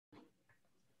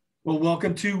Well,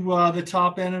 welcome to the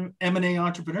Top M&A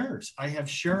Entrepreneurs. I have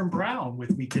Sharon Brown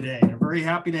with me today. I'm very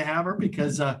happy to have her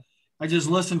because I just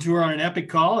listened to her on an Epic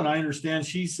call, and I understand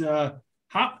she's well,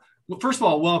 first of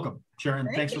all, welcome, Sharon.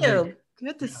 Thank Thanks for being you. here.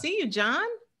 Good to Yeah. see you, John.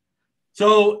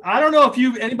 So I don't know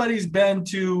if anybody's been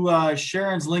to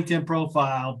Sharon's LinkedIn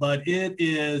profile, but it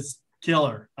is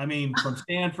killer. I mean, from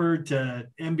Stanford to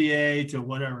MBA to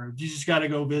whatever, you just got to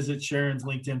go visit Sharon's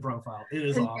LinkedIn profile. It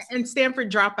is And, awesome. and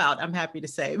Stanford dropout, I'm happy to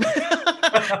say.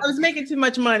 I was making too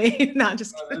much money. Not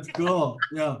just Oh, kidding. that's cool.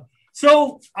 Yeah.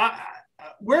 So,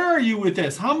 where are you with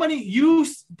this? How many you?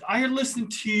 I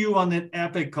listened to you on that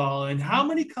Epic call, and how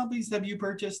many companies have you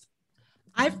purchased?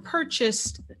 I've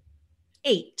purchased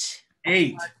 8,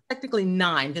 Eight. technically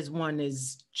 9, because one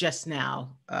is just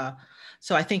now.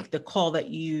 So I think the call that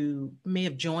you may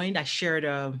have joined, I shared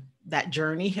that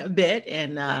journey a bit,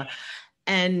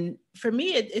 and for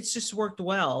me, it's just worked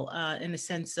well in the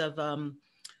sense of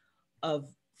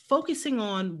focusing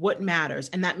on what matters.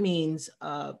 And that means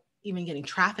even getting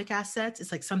traffic assets.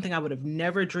 It's like something I would have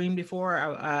never dreamed before.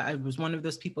 I was one of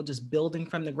those people just building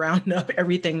from the ground up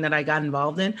everything that I got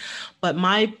involved in. But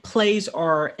my plays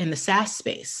are in the SaaS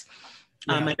space.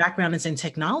 Yeah. My background is in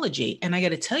technology. And I got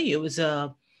to tell you, it was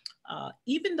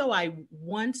even though I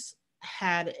once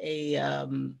had a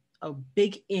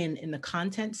big in the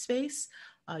content space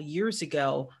years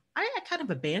ago, I kind of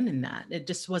abandoned that. It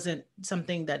just wasn't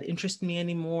something that interested me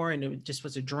anymore, and it just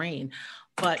was a drain.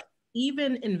 But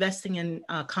even investing in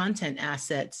content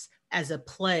assets as a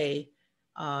play,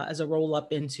 as a roll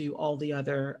up into all the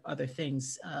other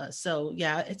things. So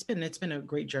yeah, it's been a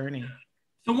great journey.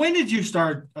 So, when did you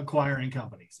start acquiring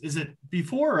companies? Is it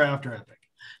before or after Epic?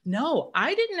 No,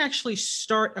 I didn't actually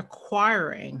start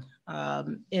acquiring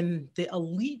in the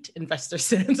elite investor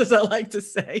sense, as I like to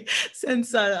say,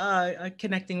 since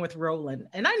connecting with Roland.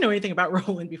 And I know anything about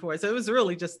Roland before, so it was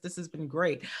really just this has been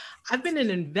great. I've been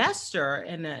an investor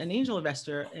and an angel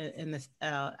investor in this.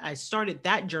 I started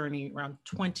that journey around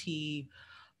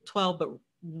 2012, but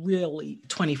really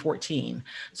 2014.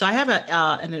 So I have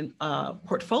a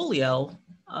portfolio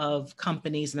of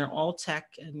companies, and they're all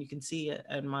tech, and you can see it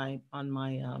in my on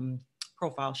my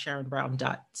profile,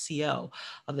 sharonbrown.co,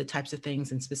 of the types of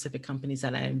things and specific companies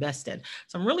that I invest in.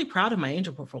 So I'm really proud of my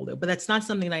angel portfolio, but that's not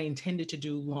something I intended to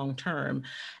do long term.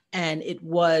 And it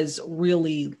was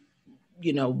really,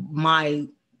 my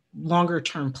longer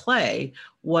term play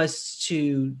was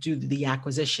to do the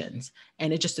acquisitions,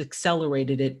 and it just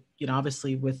accelerated it.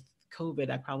 Obviously with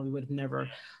COVID, I probably would have never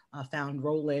found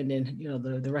Roland, and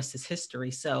the rest is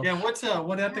history. So Yeah.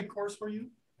 What Epic course were you?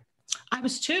 I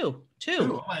was two.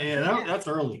 Two. Oh, yeah, that's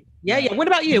early. Yeah, Yeah. yeah. What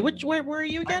about you? Where are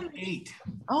you I'm again? eight.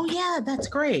 Oh yeah, that's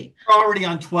great. We're already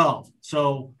on 12.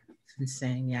 So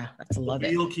Insane. Yeah, that's the love it.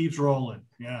 wheel keeps rolling.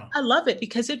 Yeah. I love it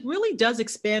because it really does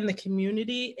expand the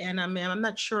community. And I mean, I'm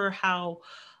not sure how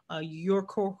your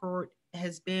cohort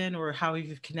has been or how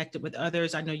you've connected with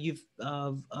others. I know you've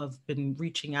of been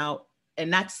reaching out,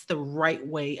 and that's the right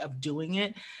way of doing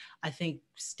it. I think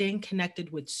staying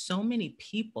connected with so many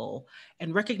people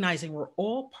and recognizing we're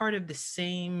all part of the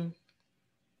same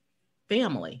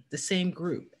family, the same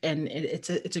group, and it's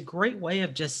a great way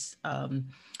of just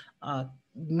uh,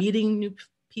 meeting new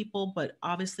people, but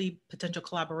obviously potential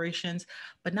collaborations.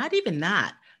 But not even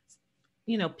that.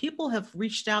 People have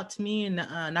reached out to me, and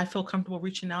I feel comfortable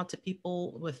reaching out to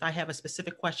people if I have a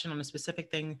specific question on a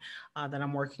specific thing that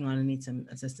I'm working on and need some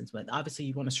assistance with. Obviously,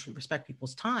 you want to respect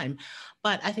people's time,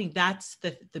 but I think that's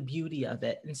the beauty of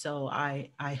it. And so I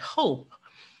hope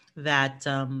that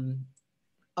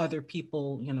other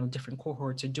people, different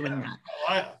cohorts are doing Yeah.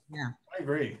 that. Oh, Yeah. I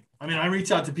agree. I mean, I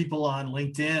reach out to people on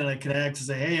LinkedIn and I connect and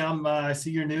say, "Hey, I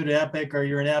see you're new to Epic, or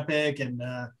you're an Epic, and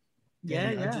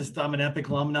Yeah. Yeah. I'm an Epic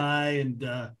alumni, and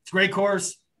it's a great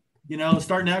course.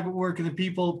 Start networking the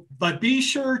people, but be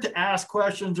sure to ask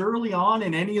questions early on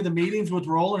in any of the meetings with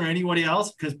Roland or anybody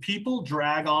else, because people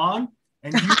drag on,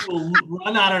 and you will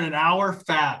run out in an hour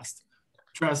fast.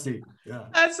 Trust me. Yeah.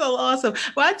 That's so awesome.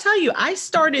 Well, I tell you, I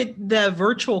started the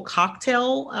virtual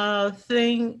cocktail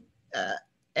thing, uh,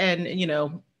 and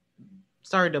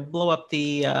started to blow up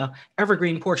the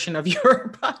evergreen portion of your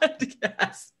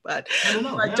podcast. But I don't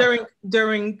know. but Yeah.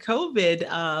 during COVID,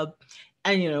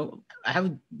 and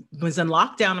I was in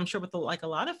lockdown. I'm sure with like a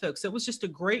lot of folks, it was just a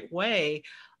great way.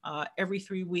 Every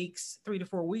 3 weeks, 3 to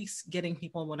 4 weeks, getting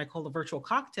people what I call the virtual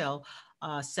cocktail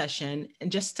session,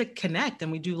 and just to connect.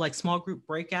 And we do like small group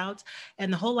breakouts.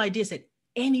 And the whole idea is that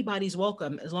anybody's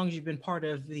welcome as long as you've been part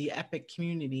of the Epic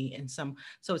community in some.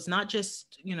 So it's not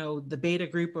just the beta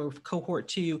group of cohort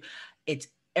 2. It's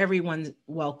everyone's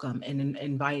welcome and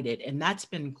invited. And that's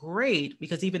been great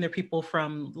because even there are people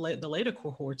from the later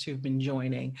cohorts who've been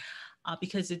joining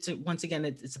because once again,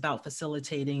 it's about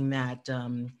facilitating that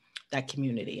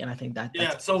community. And I think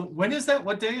that's So when is that?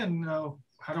 What day? And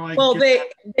how do I? Well, they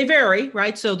vary,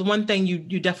 right? So the one thing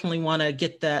you definitely want to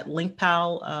get that link,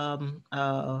 pal.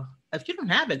 If you don't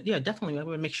have it, definitely. I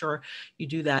would make sure you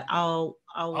do that. I'll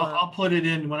put it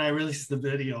in when I release the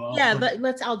video.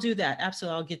 I'll do that.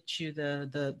 Absolutely. I'll get you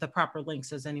the proper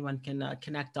links as anyone can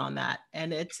connect on that.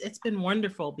 And it's been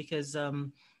wonderful because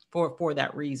for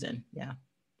that reason. Yeah.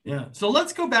 Yeah. So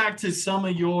let's go back to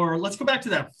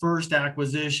that first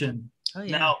acquisition. Oh,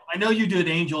 yeah. Now, I know you did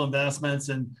angel investments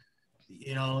and,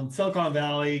 in Silicon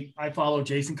Valley, I follow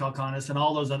Jason Kalkanis and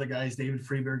all those other guys, David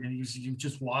Freeberg, and you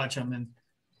just watch them.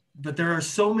 But there are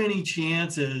so many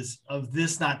chances of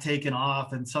this not taking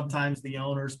off. And sometimes the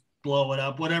owners blow it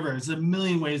up, whatever. There's a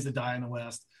million ways to die in the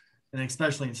West, and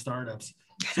especially in startups.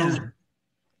 So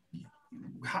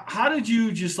how did you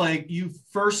you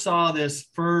first saw this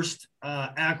first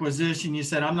acquisition? You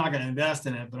said, I'm not going to invest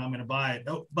in it, but I'm going to buy it.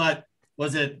 But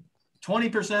was it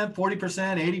 20%,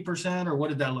 40%, 80%, or what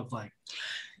did that look like?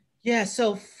 Yeah.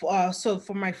 So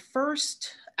for my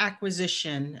first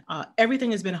acquisition,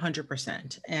 everything has been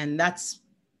 100%. And that's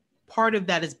part of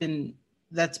that's been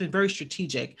very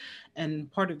strategic.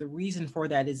 And part of the reason for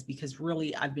that is because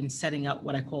really I've been setting up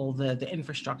what I call the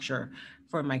infrastructure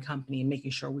for my company and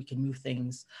making sure we can move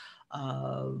things,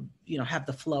 have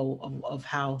the flow of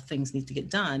how things need to get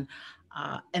done.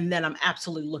 And then I'm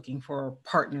absolutely looking for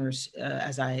partners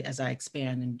as I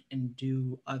expand and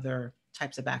do other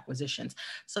types of acquisitions.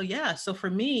 So for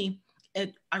me,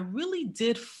 I really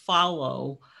did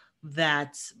follow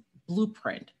that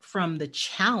blueprint from the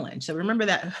challenge. So remember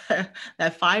that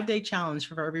that 5-day challenge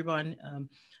for everyone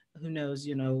who knows,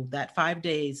 that 5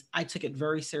 days, I took it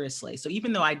very seriously. So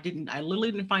even though I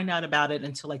literally didn't find out about it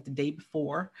until like the day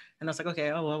before. And I was like,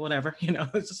 okay, oh, well, whatever,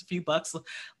 it's just a few bucks,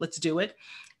 let's do it.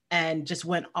 And just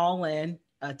went all in,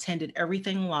 attended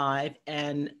everything live.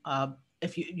 And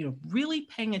if you really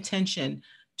paying attention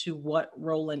to what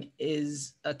Roland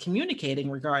is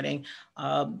communicating regarding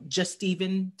just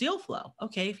even deal flow.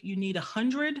 Okay, if you need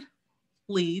 100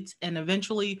 leads, and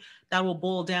eventually that will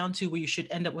boil down to where you should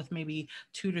end up with maybe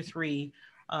 2 to 3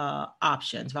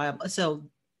 options. So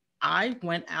I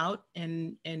went out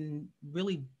and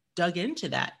really dug into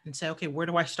that and say, okay, where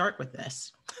do I start with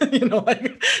this?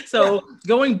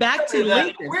 Going back to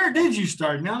LinkedIn. Where did you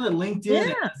start? Now that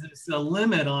LinkedIn has a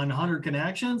limit on 100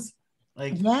 connections.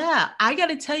 I got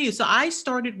to tell you. So I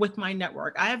started with my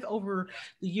network. I have over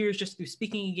the years, just through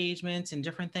speaking engagements and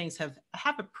different things, have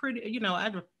a pretty,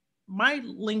 my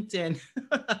LinkedIn.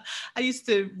 I used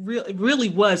to really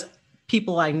was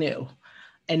people I knew,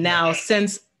 and now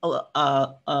since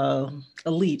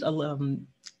Elite,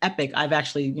 Epic, I've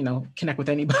actually connect with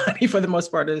anybody for the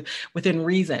most part within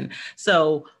reason.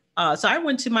 So I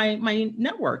went to my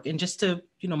network and just to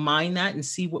mine that and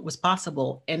see what was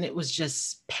possible, and it was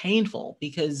just painful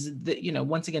because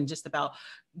once again, just about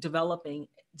developing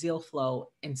deal flow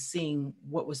and seeing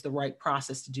what was the right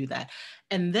process to do that.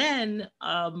 And then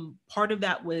part of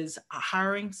that was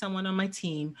hiring someone on my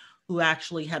team who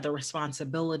actually had the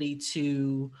responsibility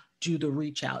to do the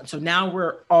reach out. So now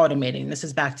we're automating. This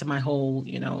is back to my whole,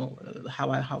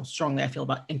 how strongly I feel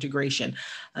about integration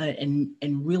and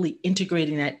really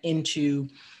integrating that into,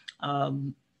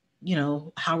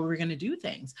 how we're going to do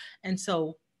things. And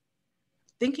so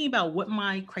thinking about what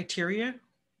my criteria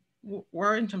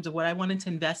were in terms of what I wanted to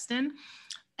invest in.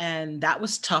 And that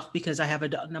was tough because I have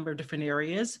a number of different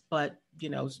areas, but,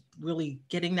 really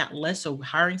getting that list. So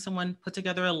hiring someone, put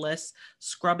together a list,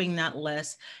 scrubbing that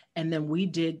list. And then we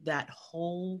did that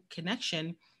whole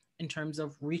connection in terms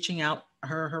of reaching out.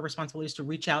 Her responsibility is to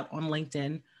reach out on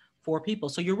LinkedIn for people.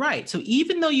 So you're right. So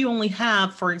even though you only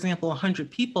have, for example, 100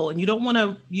 people, and you don't want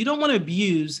to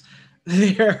abuse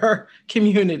their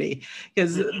community,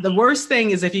 because the worst thing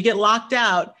is if you get locked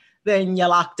out, then you're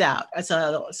locked out.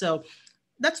 So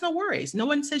that's no worries. No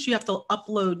one says you have to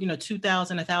upload,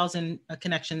 2,000, 1,000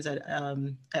 connections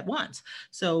at once.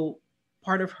 So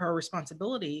part of her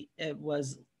responsibility, it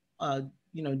was,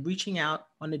 reaching out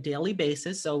on a daily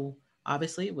basis. So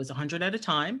obviously it was 100 at a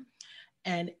time,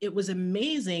 and it was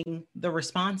amazing the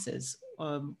responses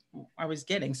I was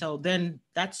getting. So then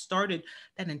that started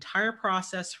that entire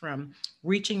process from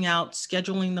reaching out,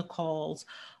 scheduling the calls,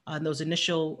 those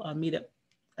initial meetup.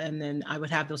 And then I would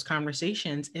have those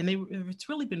conversations, and it's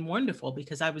really been wonderful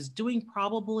because I was doing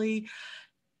probably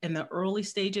in the early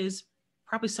stages,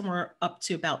 probably somewhere up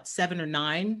to about 7 or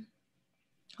 9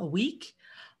 a week.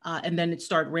 And then it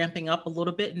started ramping up a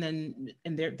little bit, and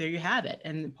there you have it.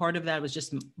 And part of that was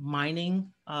just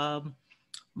mining the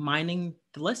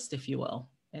list, if you will,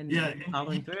 and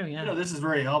following through. Yeah. This is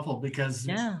very helpful because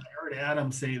Yeah. I heard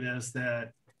Adam say this,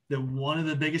 that one of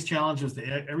the biggest challenges to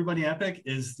everybody Epic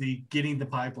is getting the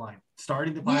pipeline,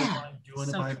 starting the pipeline, doing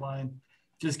the pipeline,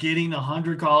 just getting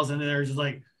 100 calls in there. Just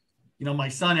like, my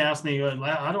son asked me,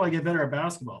 how do I get better at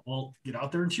basketball? Well, get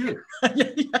out there and shoot. Yeah,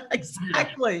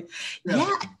 exactly.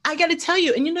 Yeah. I got to tell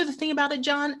you, and the thing about it,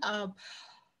 John,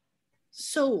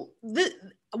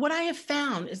 what I have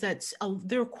found is that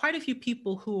there are quite a few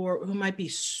people who might be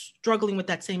struggling with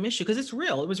that same issue, because it's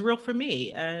real. It was real for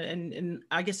me. And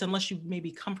I guess unless you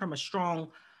maybe come from a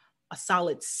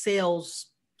solid sales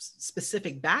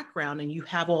specific background and you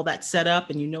have all that set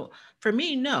up, and for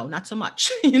me, no, not so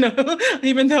much,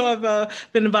 even though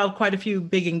I've been involved quite a few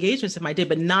big engagements in my day,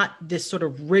 but not this sort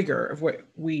of rigor of what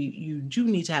you do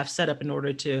need to have set up in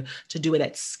order to do it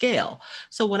at scale.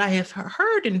 So what I have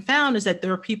heard and found is that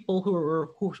there are people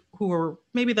who are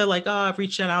maybe they're like, oh, I've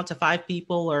reached out to 5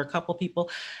 people or a couple people.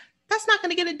 That's not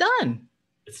going to get it done.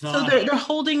 It's not. So they're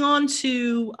holding on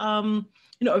to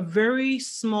a very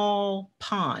small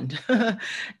pond. But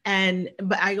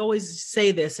I always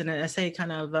say this, and I say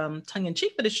kind of tongue in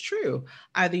cheek, but it's true.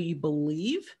 Either you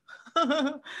believe,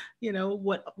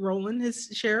 what Roland has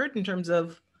shared in terms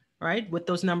of, right, what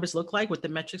those numbers look like, what the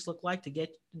metrics look like to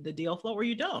get the deal flow, or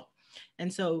you don't.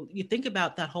 And so you think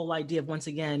about that whole idea of, once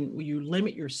again, where you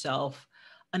limit yourself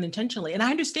unintentionally. And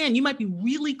I understand you might be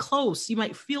really close. You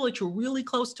might feel that you're really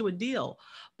close to a deal,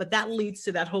 but that leads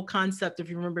to that whole concept. If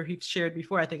you remember, he shared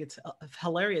before, I think it's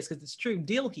hilarious because it's true.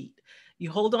 Deal heat.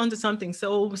 You hold on to something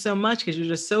so much because you're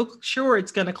just so sure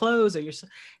it's going to close,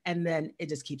 and then it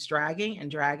just keeps dragging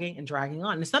and dragging and dragging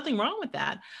on. There's nothing wrong with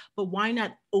that, but why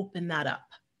not open that up?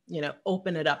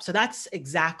 Open it up. So that's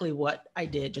exactly what I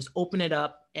did. Just open it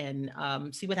up and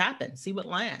see what happens, see what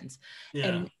lands.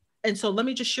 Yeah. And so let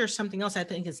me just share something else I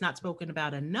think is not spoken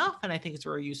about enough, and I think it's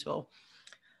very useful.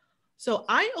 So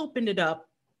I opened it up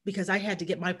because I had to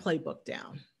get my playbook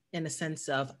down, in a sense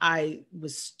of I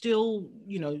was still,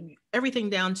 everything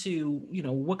down to,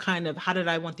 how did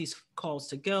I want these calls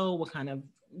to go? What kind of,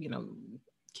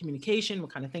 communication,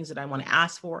 what kind of things that I want to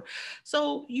ask for?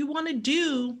 So you want to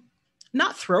do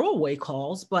not throwaway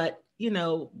calls, but,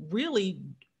 really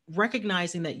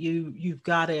recognizing that you've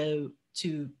got to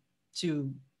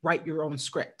write your own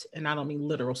script. And I don't mean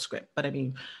literal script, but I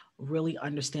mean, really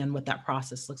understand what that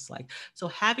process looks like. So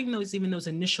having those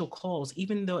initial calls,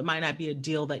 even though it might not be a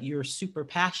deal that you're super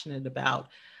passionate about,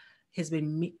 can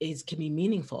be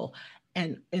meaningful.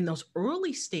 And in those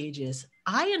early stages,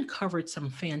 I uncovered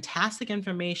some fantastic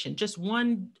information, just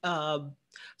one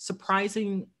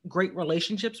surprising great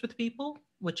relationships with people,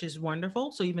 which is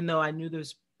wonderful. So even though I knew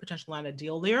there's potential on a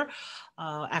deal there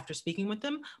after speaking with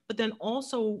them, but then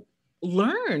also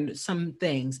learned some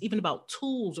things, even about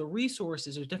tools or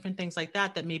resources or different things like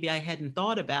that maybe I hadn't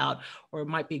thought about, or it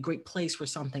might be a great place for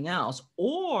something else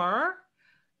or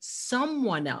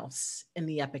someone else in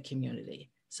the Epic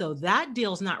community. So that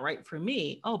deal's not right for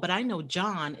me. Oh, but I know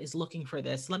John is looking for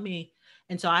this.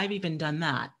 And so I've even done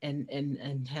that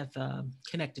and have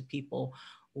connected people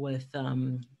with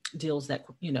deals that,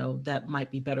 that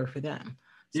might be better for them.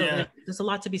 So there's a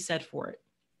lot to be said for it.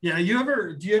 Yeah. Do you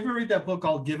ever read that book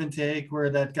called Give and Take,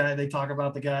 where that guy, they talk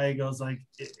about the guy goes like,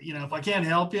 if I can't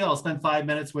help you, I'll spend 5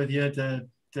 minutes with you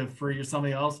to free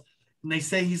somebody else. And they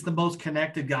say he's the most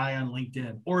connected guy on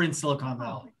LinkedIn or in Silicon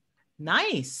Valley.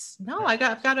 Nice. No, I'd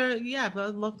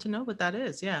love to know what that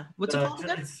is. Yeah. What's it called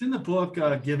again? It's in the book,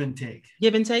 Give and Take.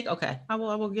 Give and Take. Okay. I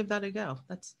will give that a go.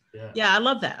 I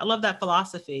love that. I love that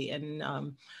philosophy.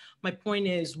 And, my point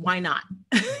is, why not?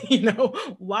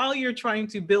 While you're trying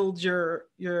to build your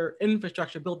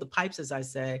infrastructure, build the pipes, as I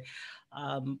say,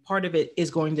 part of it is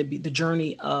going to be the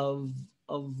journey of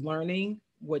learning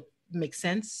what makes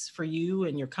sense for you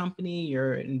and your company,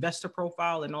 your investor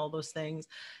profile, and all those things.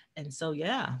 And so,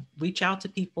 reach out to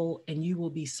people and you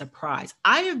will be surprised.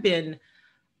 I got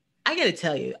to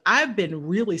tell you, I've been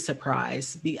really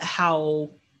surprised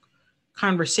how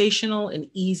conversational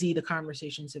and easy the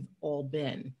conversations have all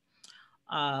been.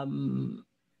 And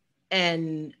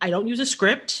I don't use a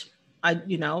script.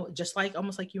 Just like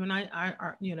almost like you and I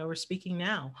are, we're speaking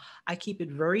now. I keep it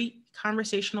very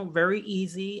conversational, very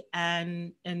easy.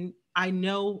 And I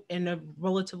know in a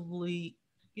relatively,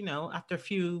 after a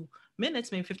few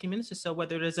minutes, maybe 15 minutes or so,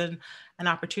 whether there's an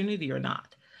opportunity or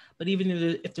not. But even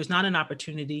if there's not an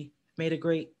opportunity, made a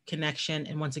great connection.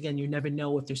 And once again, you never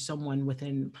know if there's someone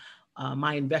within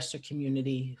my investor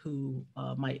community who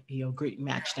might be a great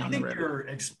match down the road. I think your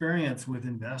experience with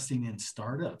investing in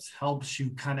startups helps you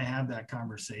kind of have that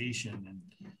conversation and,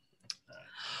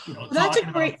 talking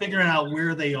about figuring out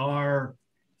where they are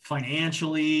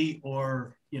financially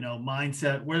or,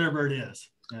 mindset, whatever it is.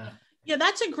 Yeah. Yeah,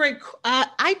 that's a great,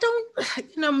 I don't,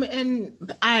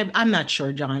 and I'm not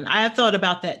sure, John. I have thought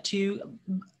about that too.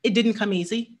 It didn't come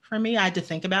easy for me. I had to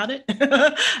think about it.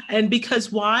 And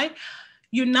because why?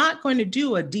 You're not going to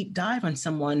do a deep dive on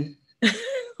someone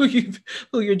who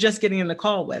you're just getting in the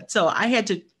call with. So I had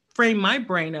to frame my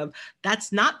brain of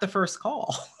that's not the first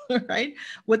call, right?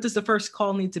 What does the first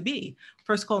call need to be?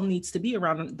 First call needs to be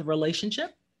around the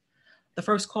relationship. The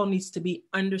first call needs to be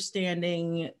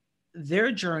understanding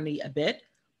their journey a bit,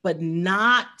 but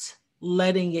not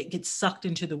letting it get sucked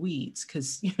into the weeds,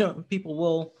 because people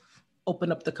will open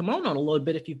up the kimono a little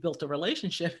bit if you've built a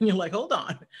relationship and you're like, hold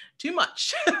on, too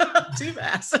much, too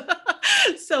fast.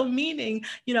 So meaning,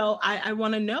 I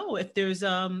want to know if there's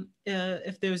an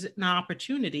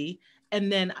opportunity, and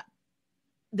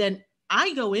then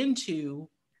I go into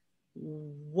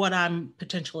what I'm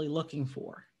potentially looking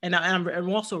for, and I'm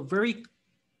also very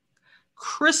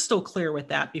crystal clear with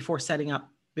that before setting up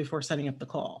the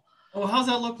call. Oh, how's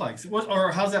that look like?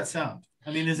 Or how's that sound?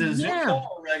 I mean, is it a Zoom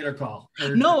call or a regular call?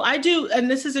 No, I do. And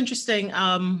this is interesting.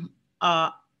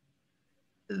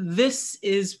 This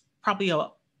is probably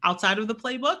outside of the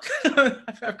playbook.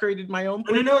 I've created my own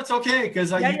playbook. No, it's okay. Because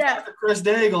talk to Chris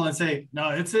Daigle and say, no,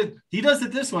 he does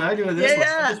it this way. I do it this way.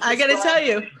 Yeah, I got to tell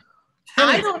you,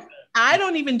 I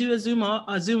don't even do a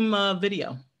Zoom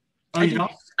video. Oh, you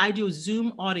don't? I do a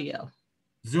Zoom audio.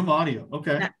 Zoom audio.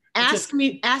 Okay. Now, ask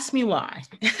me why,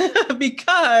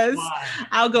 because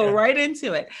I'll go right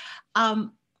into it. I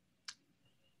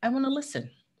want to listen.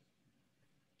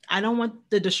 I don't want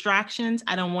the distractions.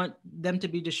 I don't want them to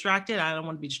be distracted. I don't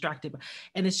want to be distracted.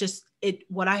 And it's just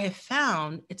what I have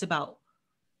found, it's about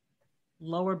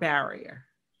lower barrier,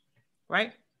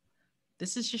 right?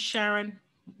 This is just Sharon.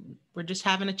 We're just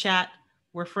having a chat.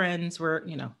 We're friends. We're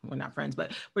not friends,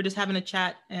 but we're just having a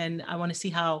chat. And I want to see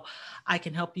how I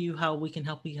can help you, how we can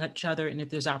help each other, and if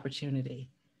there's opportunity.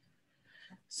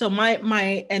 So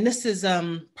and this is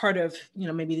part of,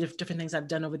 maybe the different things I've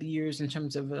done over the years in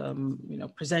terms of,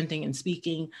 presenting and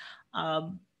speaking.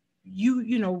 Real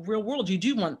world, you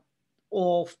do want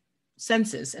all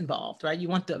senses involved, right? You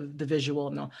want the visual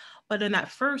and all. But in that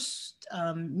first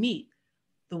meet,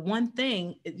 the one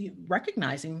thing,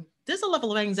 recognizing there's a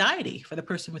level of anxiety for the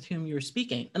person with whom you're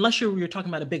speaking, unless you're talking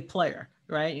about a big player,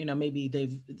 right? Maybe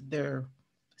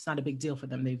it's not a big deal for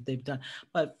them. They've done,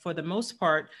 but for the most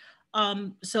part,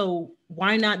 so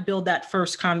why not build that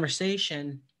first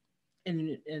conversation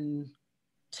and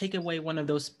take away one of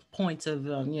those points of,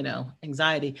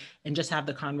 anxiety, and just have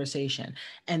the conversation.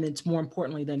 And it's more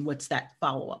importantly, then what's that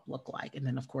follow-up look like? And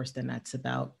then of course, then that's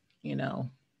about,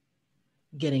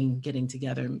 getting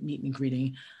together, meeting and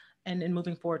greeting, and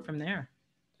moving forward from there.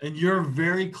 And you're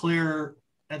very clear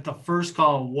at the first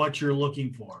call what you're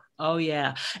looking for. Oh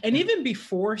yeah. And even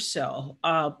before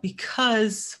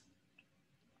because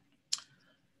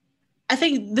I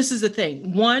think this is the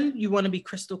thing. One, you want to be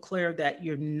crystal clear that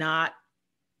you're not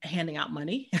handing out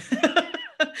money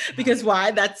because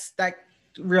why? That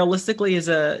realistically is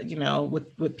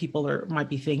what people might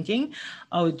be thinking.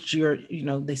 Oh,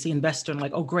 they see investor and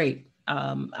like, oh, great.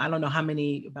 I don't know how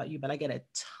many about you, but I get a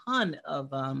ton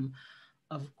of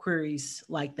queries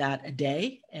like that a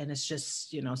day. And it's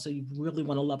just, so you really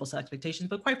want to level set expectations,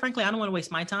 but quite frankly, I don't want to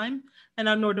waste my time,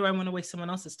 and nor do I want to waste someone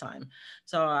else's time.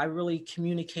 So I really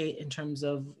communicate in terms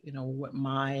of, what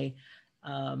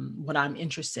what I'm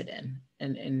interested in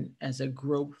and as a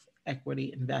growth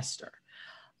equity investor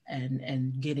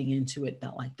and getting into it,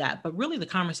 not like that, but really the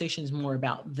conversation is more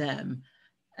about them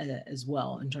as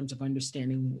well, in terms of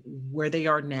understanding where they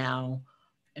are now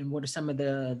and what are some of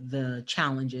the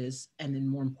challenges, and then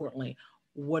more importantly,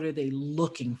 what are they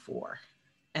looking for?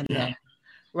 And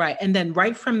then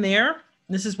right from there,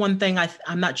 this is one thing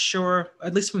I'm not sure,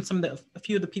 at least from a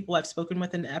few of the people I've spoken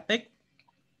with in Epic,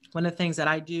 one of the things that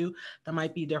I do that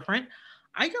might be different,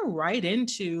 I go right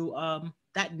into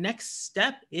that next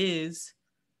step is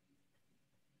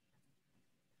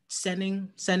sending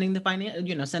the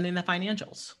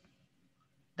financials.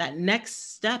 That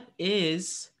next step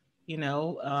is,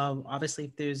 obviously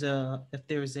if there's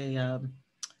an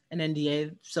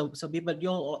NDA, so be, but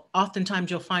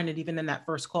oftentimes you'll find it even in that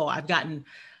first call. I've gotten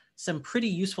some pretty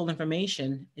useful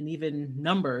information and even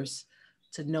numbers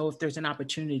to know if there's an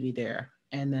opportunity there.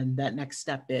 And then that next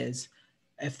step is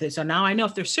so now I know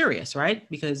if they're serious, right?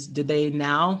 Because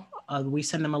we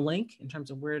send them a link in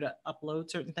terms of where to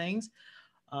upload certain things.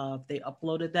 If they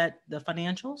uploaded the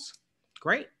financials,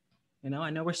 great. I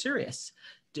know we're serious.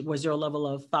 Was there a level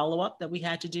of follow-up that we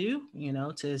had to do,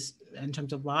 in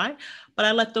terms of why? But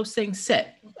I let those things sit.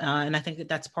 And I think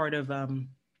that's part of,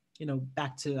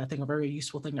 back to, I think, a very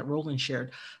useful thing that Roland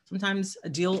shared. Sometimes a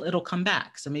deal, it'll come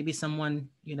back. So maybe someone,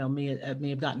 may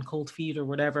have gotten cold feet or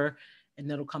whatever,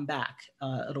 and it'll come back.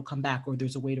 Or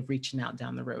there's a way of reaching out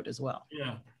down the road as well.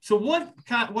 Yeah. So what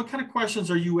kind of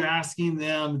questions are you asking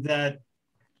them that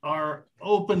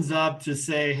opens up to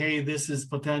say, hey, this is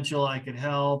potential, I could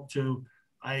help, to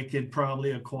I could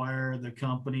probably acquire the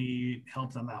company,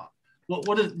 help them out?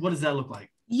 What does that look like?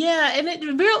 Yeah, and it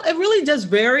really does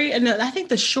vary. And I think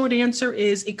the short answer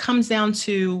is it comes down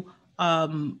to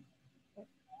how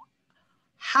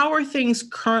are things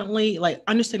currently, like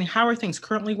understanding how are things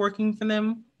currently working for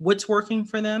them, what's working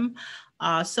for them.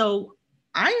 So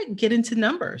I get into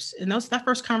numbers. And that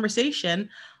first conversation,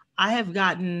 I have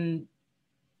gotten,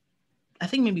 I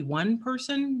think maybe one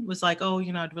person was like, oh,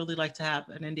 I'd really like to have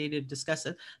an NDA to discuss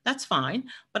it. That's fine.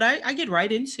 But I get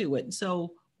right into it.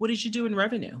 So what did you do in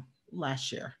revenue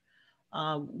last year?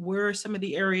 Where are some of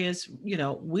the areas,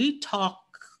 we talk,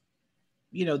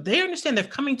 they understand they're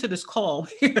coming to this call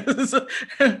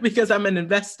because I'm an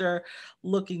investor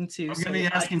looking to. I'm going to be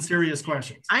asking serious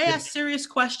questions. I ask serious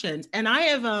questions, and I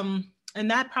have, and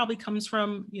that probably comes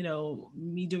from,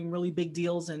 me doing really big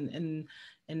deals and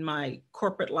in my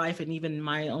corporate life and even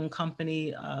my own company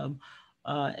in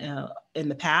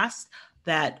the past,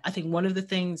 that I think one of the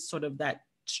things sort of that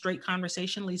straight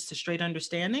conversation leads to straight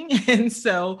understanding. And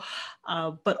so,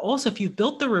 but also if you've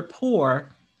built the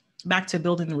rapport, back to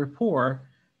building the rapport,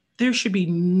 there should be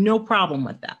no problem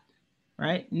with that,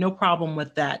 right? No problem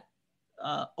with that,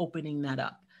 opening that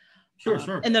up.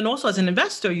 Sure. And then also as an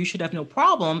investor, you should have no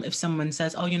problem if someone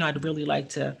says, oh, I'd really like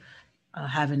to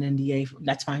have an NDA.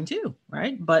 That's fine too,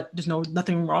 right? But there's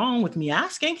nothing wrong with me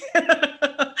asking.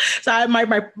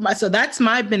 So that's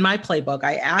been my playbook.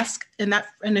 I ask in that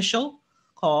initial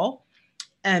call,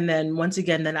 and then once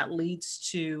again, then that leads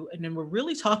to, and then we're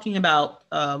really talking about,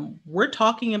 and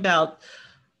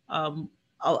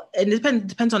it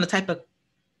depends on the type of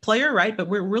player, right? But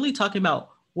we're really talking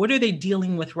about what are they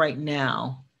dealing with right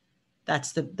now?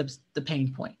 That's the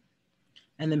pain point.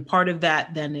 And then part of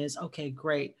that then is, okay,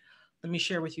 great. Let me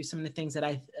share with you some of the things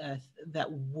that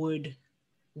that would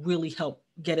really help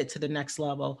get it to the next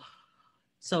level.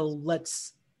 So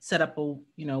let's set up a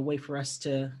way for us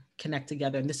to connect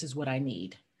together. And this is what I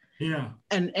need. Yeah.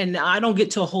 And I don't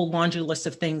get to a whole laundry list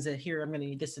of things that here I'm going to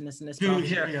need this and this and this.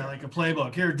 Yeah, like a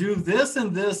playbook. Here, do this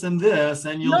and this and this,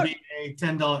 and you'll be a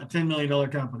 $10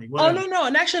 million company. Whatever. Oh no!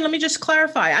 And actually, let me just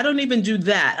clarify. I don't even do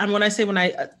that. And when I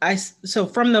so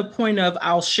from the point of,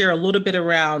 I'll share a little bit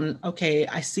around. Okay,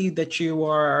 I see that you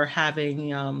are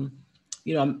having a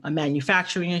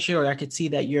manufacturing issue, or I could see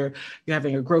that you're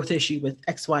having a growth issue with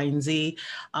X, Y, and Z.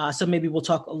 So maybe we'll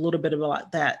talk a little bit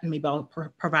about that, and maybe I'll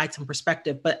provide some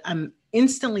perspective. But I'm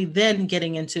instantly then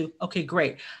getting into, okay,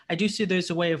 great. I do see there's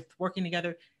a way of working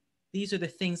together. These are the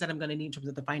things that I'm going to need in terms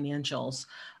of the financials.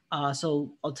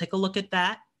 So I'll take a look at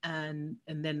that, and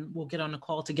then we'll get on a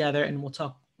call together and we'll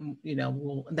talk.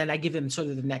 Then I give them sort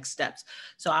of the next steps.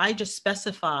 So I just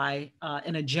specify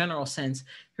in a general sense,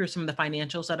 here's some of the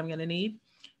financials that I'm going to need.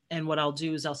 And what I'll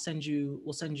do is we'll send you,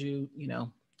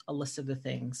 a list of the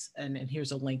things, and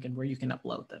here's a link and where you can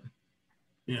upload them.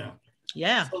 Yeah.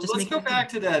 Yeah. So let's go back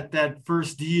to that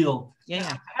first deal.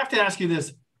 Yeah. I have to ask you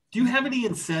this. Do you have any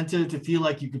incentive to feel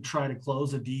like you could try to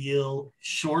close a deal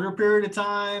shorter period of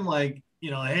time? Like,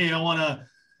 hey, I want to,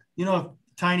 if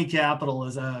Tiny Capital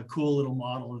is a cool little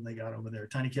model that they got over there,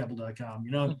 tinycapital.com,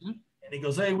 Mm-hmm. And he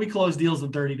goes, hey, we close deals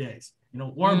in 30 days.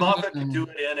 Warren Buffett could do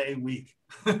it in a week.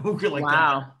 Like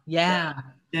wow. That. Yeah.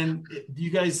 And do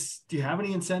you have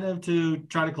any incentive to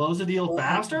try to close a deal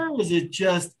faster? Or is it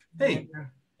just, hey,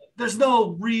 that's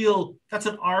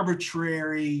an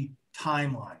arbitrary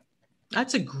timeline?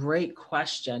 That's a great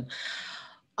question.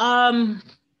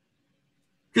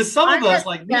 Because some of us,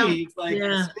 like me,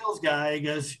 a sales guy,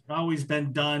 goes always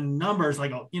been done numbers.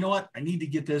 Like, oh, you know what? I need to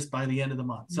get this by the end of the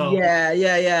month. So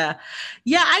yeah.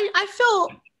 I feel,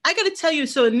 I got to tell you.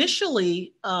 So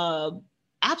initially,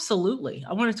 absolutely,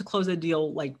 I wanted to close a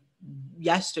deal like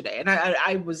yesterday, and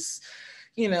I was,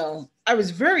 I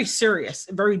was very serious,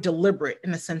 very deliberate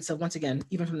in the sense of, once again,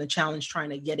 even from the challenge, trying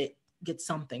to get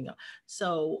something.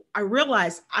 So I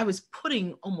realized I was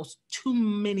putting almost too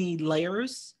many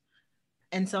layers.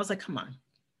 And so I was like, come on,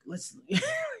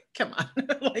 come on.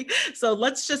 So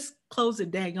let's just close a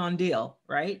daggone deal.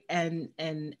 Right. And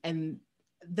then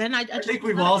I think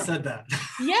we've all said that.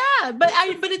 Yeah. But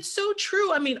it's so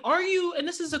true. I mean, and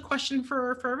this is a question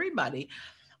for everybody.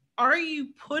 are you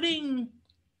putting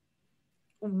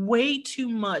way too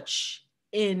much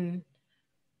in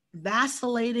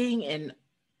vacillating and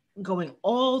going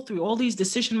all through all these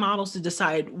decision models to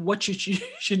decide what you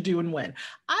should do and when?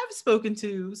 I've spoken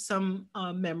to some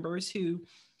members who,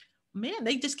 man,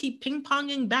 they just keep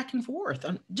ping-ponging back and forth.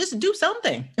 Just do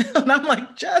something. And I'm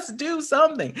like, just do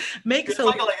something.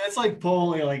 It's like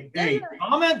polling, like, hey,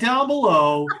 comment down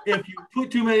below if you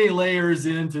put too many layers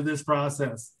into this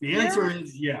process. The answer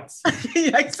is yes.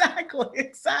 Yeah, exactly.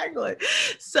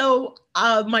 So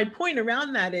my point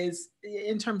around that is,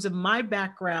 in terms of my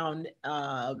background,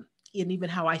 and even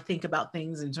how I think about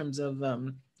things in terms of,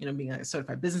 being a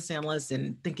certified business analyst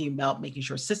and thinking about making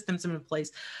sure systems are in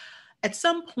place. At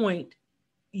some point,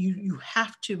 you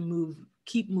have to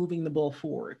keep moving the ball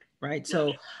forward, right? Yeah.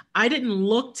 So I didn't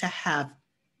look to have,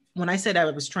 when I said I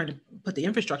was trying to put the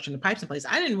infrastructure and the pipes in place,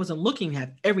 wasn't looking to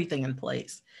have everything in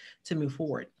place to move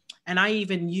forward. And I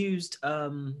even used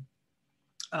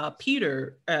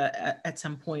Peter at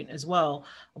some point as well.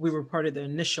 We were part of the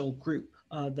initial group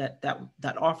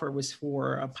that offer was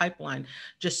for a pipeline,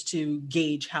 just to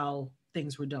gauge how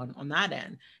things were done on that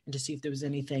end and to see if there was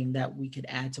anything that we could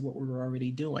add to what we were already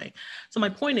doing. So my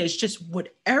point is, just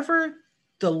whatever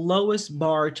the lowest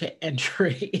bar to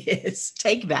entry is,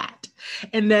 take that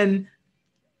and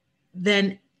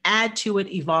then add to it,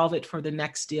 evolve it for the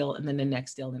next deal, and then the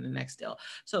next deal, and the next deal.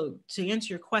 So to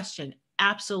answer your question,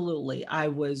 absolutely, I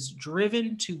was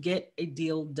driven to get a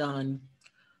deal done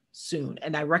soon.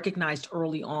 And I recognized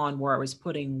early on where I was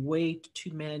putting way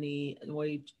too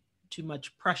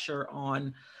much pressure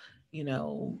on,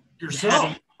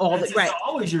 yourself. Right.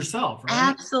 Always yourself, right?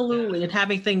 Absolutely. Yeah. And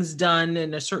having things done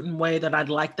in a certain way that I'd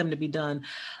like them to be done.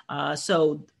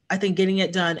 So I think getting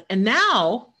it done. And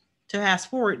now to fast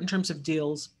forward in terms of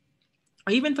deals,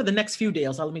 or even for the next few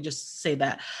deals, let me just say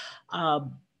that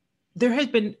there has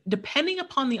been, depending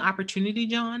upon the opportunity,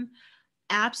 John,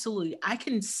 absolutely. I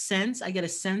get a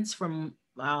sense from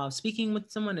speaking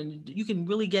with someone, and you can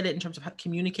really get it in terms of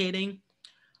communicating.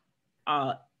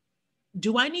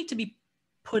 Do I need to be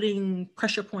putting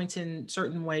pressure points in a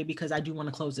certain way because I do want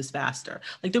to close this faster?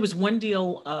 Like, there was one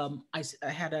deal, I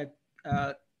had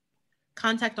a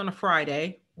contact on a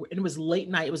Friday, and it was late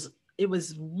night. It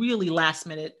was really last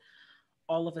minute,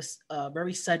 all of us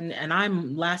very sudden, and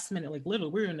I'm last minute, like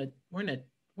literally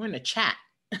we're in a chat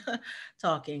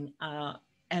talking,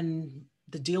 and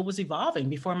the deal was evolving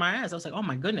before my eyes. I was like, oh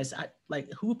my goodness,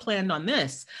 who planned on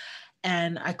this?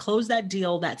 And I closed that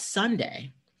deal that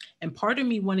Sunday. And part of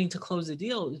me wanting to close the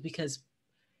deal is because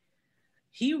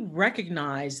he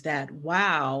recognized that,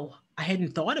 wow, I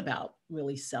hadn't thought about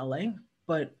really selling,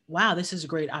 but wow, this is a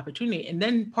great opportunity. And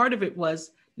then part of it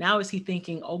was, now is he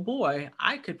thinking, oh boy,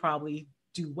 I could probably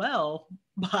do well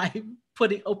by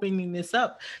opening this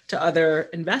up to other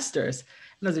investors.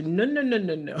 And I was like,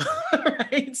 no.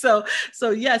 Right. So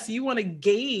yes, you want to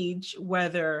gauge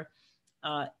whether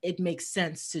it makes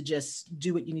sense to just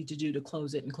do what you need to do to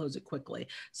close it and close it quickly.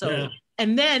 So, yeah.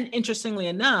 And then interestingly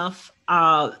enough,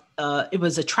 it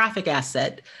was a traffic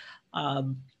asset.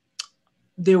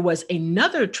 There was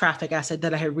another traffic asset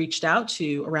that I had reached out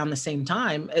to around the same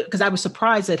time, because I was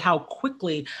surprised at how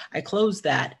quickly I closed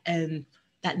that. And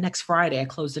that next Friday, I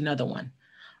closed another one.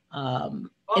 And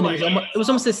it was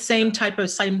almost the same type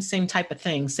of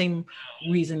thing, same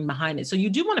reason behind it. So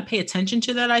you do want to pay attention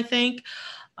to that, I think.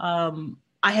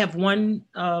 I have one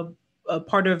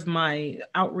part of my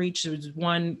outreach. There's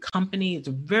one company. It's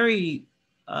a very,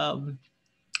 they're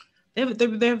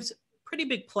a pretty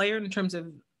big player in terms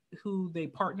of who they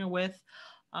partner with.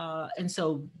 And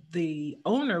so the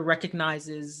owner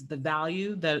recognizes the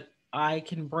value that I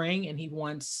can bring, and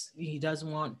he does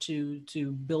want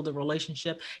to build a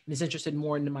relationship, and is interested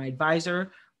more in my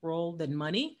advisor role than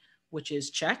money, which is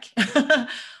check.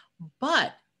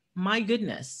 But my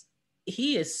goodness,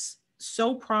 he is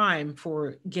so prime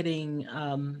for getting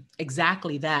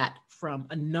exactly that from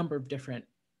a number of different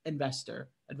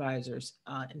advisors,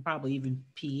 and probably even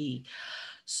PE.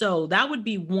 So that would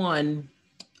be one.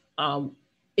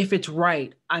 If it's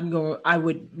right, I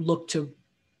would look to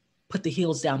put the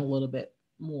heels down a little bit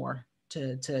more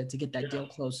to get that deal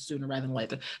closed sooner rather than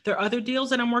later. There are other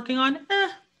deals that I'm working on.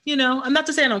 I'm not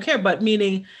to say I don't care, but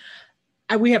meaning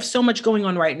we have so much going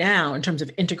on right now in terms of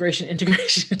integration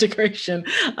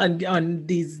on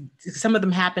these. Some of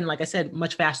them happen, like I said,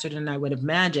 much faster than I would have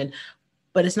imagined.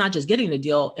 But it's not just getting the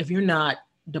deal. If you're not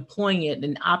deploying it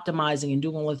and optimizing and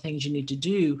doing all the things you need to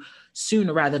do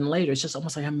sooner rather than later, it's just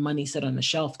almost like having money sit on the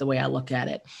shelf, the way I look at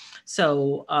it.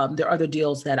 So there are other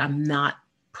deals that I'm not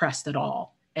pressed at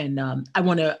all. And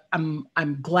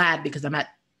I'm glad, because I'm at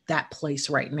that place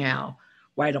right now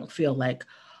where I don't feel like,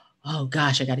 oh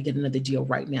gosh, I got to get another deal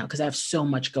right now because I have so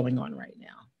much going on right now.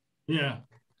 Yeah.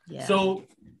 Yeah. So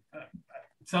it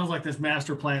sounds like this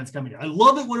master plan is coming. I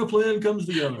love it when a plan comes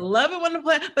together. Love it when the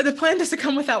plan, but the plan doesn't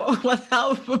come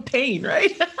without pain,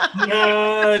 right?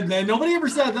 Nobody ever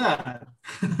said that.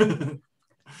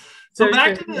 So Very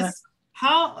back true, to this,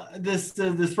 how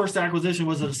this first acquisition,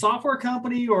 was it a software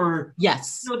company or?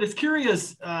 Yes. It's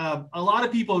curious. A lot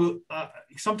of people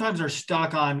sometimes are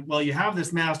stuck on, well, you have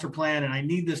this master plan and I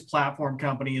need this platform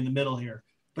company in the middle here.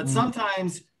 But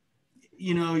sometimes,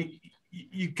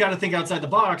 you got to think outside the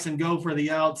box and go for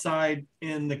the outside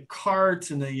in the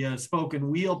carts and the spoke and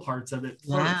wheel parts of it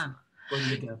first. Before you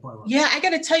get to that part. Yeah, I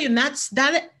got to tell you, and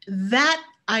that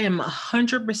I am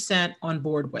 100% on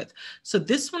board with. So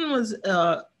this one was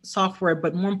software,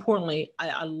 but more importantly,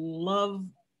 I love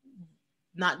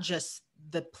not just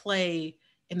the play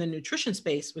in the nutrition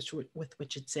space, with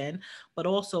which it's in, but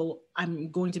also I'm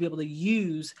going to be able to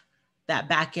use that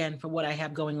back end for what I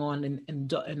have going on in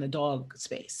the dog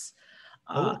space.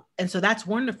 And so that's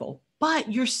wonderful.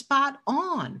 But you're spot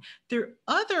on. There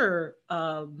are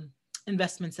other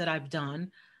investments that I've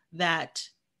done that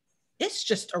it's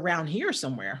just around here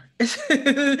somewhere.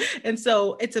 And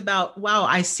so it's about, wow,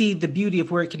 I see the beauty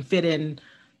of where it can fit in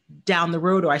down the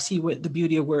road, or I see the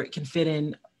beauty of where it can fit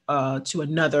in to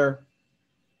another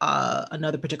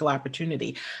particular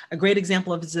opportunity. A great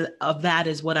example of that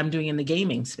is what I'm doing in the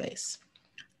gaming space.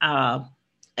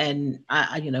 And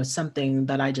I something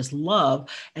that I just love.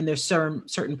 And there's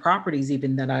certain properties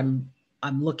even that I'm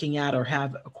looking at or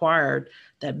have acquired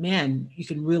that, man, you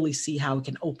can really see how it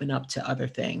can open up to other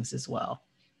things as well.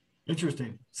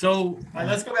 Interesting. So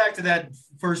let's go back to that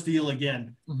first deal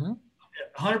again.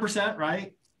 100%,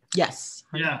 right? Yes.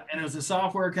 100%. Yeah. And it was a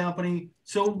software company.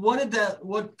 So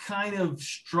what kind of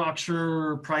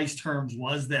structure, price terms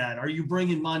was that? Are you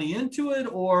bringing money into it,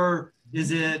 or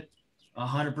is it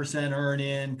 100% earn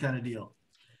in kind of deal?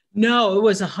 No, it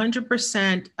was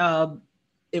 100%.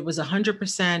 It was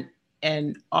 100%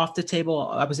 and off the table.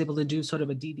 I was able to do sort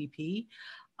of a DDP,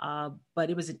 but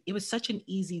it was such an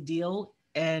easy deal.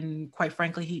 And quite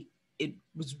frankly, it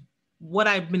was what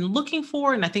I've been looking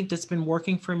for. And I think that's been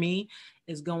working for me,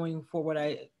 is going for what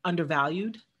I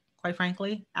undervalued, quite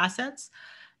frankly, assets.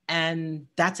 And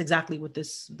that's exactly what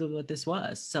this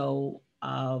was. So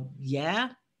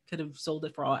could have sold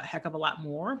it for a heck of a lot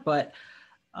more, but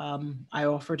I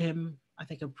offered him, I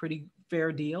think, a pretty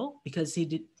fair deal, because he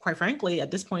did, quite frankly,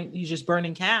 at this point, he's just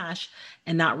burning cash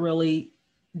and not really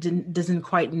didn't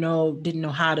know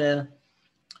how to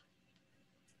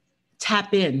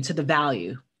tap into the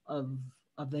value of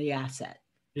the asset.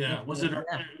 Yeah. Was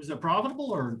it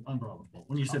profitable or unprofitable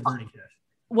when you said burning cash?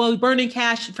 Well, burning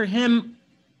cash for him,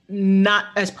 not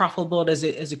as profitable as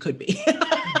it could be.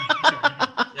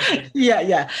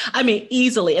 Yeah. I mean,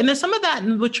 easily. And there's some of that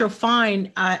which you'll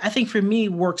find, I think for me,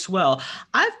 works well.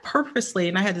 I've purposely,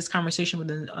 and I had this conversation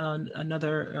with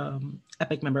another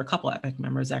Epic member, a couple of Epic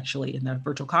members actually, in the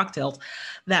virtual cocktails,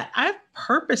 that I've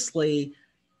purposely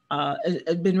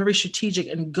been very strategic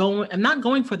and I'm not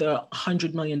going for the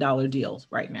 $100 million deals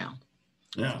right now.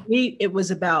 Yeah. For me, it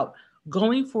was about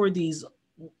going for these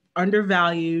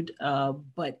undervalued,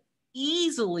 but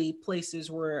easily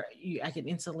places where I can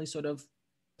instantly sort of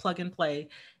plug and play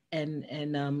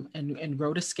and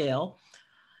grow to scale.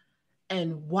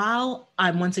 And while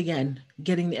I'm once again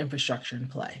getting the infrastructure in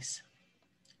place,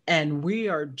 and we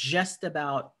are just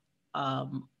about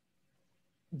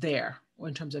there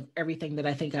in terms of everything that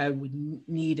I think I would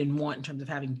need and want in terms of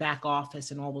having back office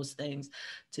and all those things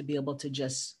to be able to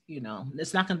just,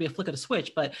 it's not going to be a flick of the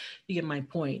switch, but you get my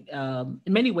point. In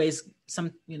many ways,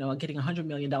 getting $100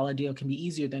 million deal can be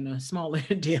easier than a smaller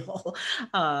deal,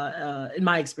 in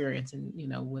my experience, and,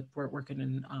 with working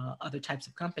in other types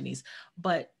of companies.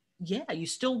 But yeah, you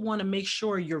still want to make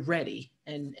sure you're ready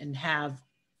and have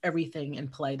everything in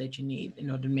play that you need in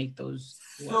order to make those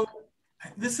work. So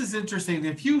this is interesting.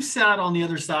 If you sat on the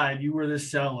other side, you were the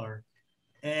seller,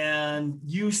 and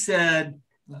you said,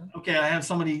 okay, I have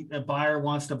a buyer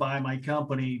wants to buy my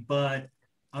company, but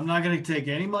I'm not going to take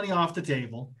any money off the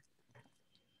table,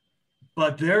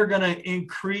 but they're going to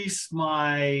increase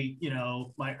my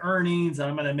earnings.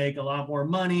 I'm going to make a lot more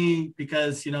money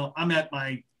because, I'm at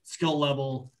my skill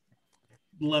level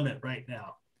limit right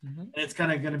now. Mm-hmm. And it's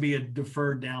kind of going to be a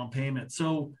deferred down payment.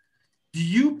 So do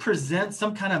you present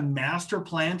some kind of master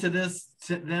plan to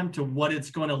them, to what it's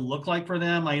going to look like for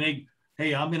them? Like,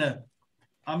 hey, you're going to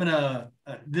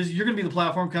be the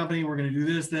platform company. We're going to do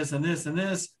this, this, and this, and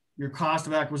this. Your cost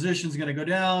of acquisition is going to go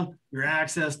down. Your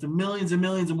access to millions and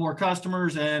millions of more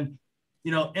customers. And,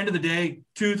 end of the day,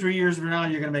 2-3 years from now,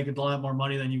 you're going to make a lot more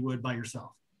money than you would by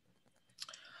yourself.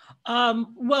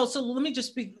 Well, so let me just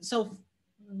speak. So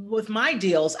with my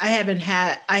deals, I haven't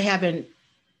had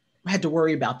to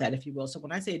worry about that, if you will. So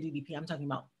when I say a DDP, I'm talking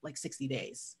about like 60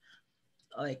 days.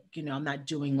 Like, I'm not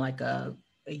doing like a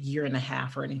year and a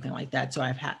half or anything like that. So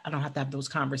I don't have to have those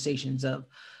conversations of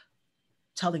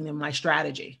telling them my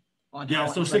strategy on Yeah.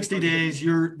 how. So 60 days,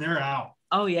 they're out.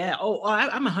 Oh yeah.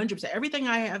 I'm 100%. Everything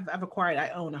I've acquired, I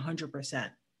own 100%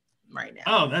 right now.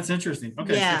 Oh, that's interesting.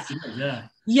 Okay. Yeah. 60 days, yeah.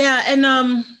 Yeah.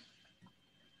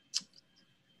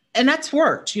 And that's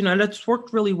worked, that's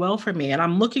worked really well for me. And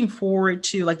I'm looking forward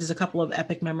to, like, there's a couple of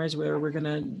epic memories where we're going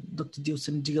to look to do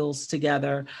some deals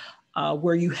together,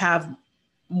 where you have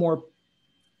more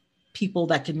people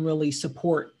that can really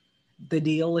support the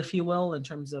deal, if you will, in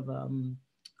terms of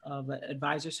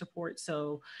advisor support.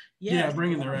 So yeah,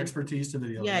 bringing their expertise to the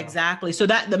deal. Yeah, exactly. So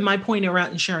my point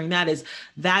around sharing that is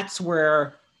that's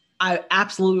where I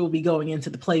absolutely will be going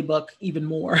into the playbook even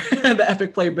more, the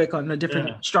epic playbook on the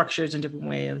different structures and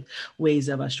different ways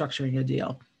of structuring a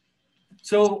deal.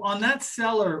 So on that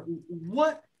seller,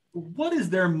 what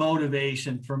is their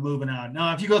motivation for moving out?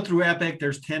 Now, if you go through Epic,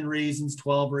 there's 10 reasons,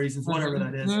 12 reasons, whatever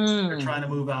that is. They're trying to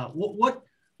move out. What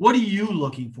are you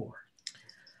looking for?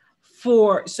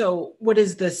 So what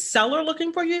is the seller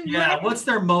looking for you? Yeah, what's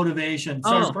their motivation?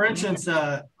 So for instance,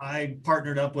 I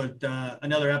partnered up with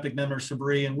another Epic member,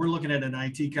 Sabri, and we're looking at an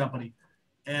IT company.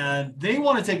 And they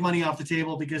want to take money off the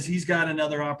table because he's got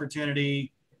another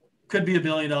opportunity, could be $1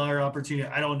 billion opportunity.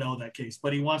 I don't know that case,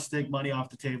 but he wants to take money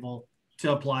off the table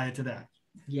to apply it to that.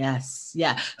 Yes.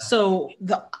 Yeah. So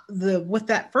the with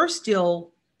that first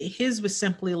deal, his was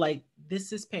simply like,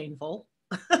 this is painful.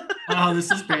 Oh,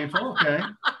 this is painful. Okay.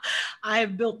 I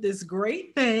have built this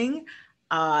great thing,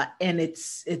 and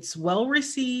it's well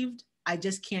received. I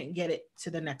just can't get it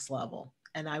to the next level.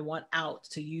 And I want out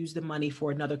to use the money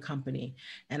for another company.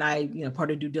 And I, part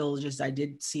of due diligence, I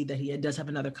did see that he does have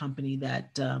another company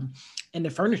that in the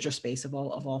furniture space of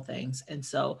all things. And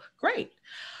so great.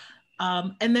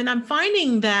 And then I'm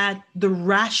finding that the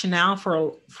rationale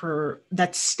for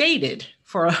that's stated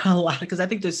for a lot, because I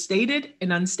think there's stated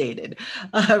and unstated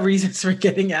reasons for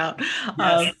getting out.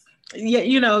 Yes.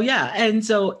 Yeah. And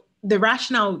so the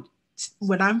rationale,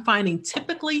 what I'm finding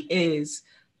typically is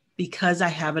because I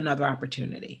have another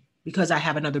opportunity, because I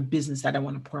have another business that I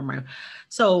want to pour my.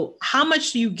 So how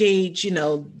much do you gauge,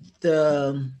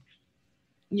 the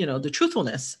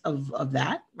truthfulness of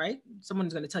that, right?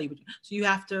 Someone's going to tell you, so you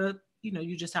have to,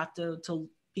 you just have to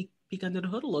peek under the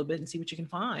hood a little bit and see what you can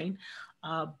find.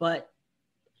 But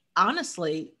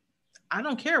honestly, I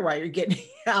don't care why you're getting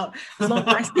out, as long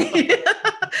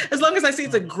as I see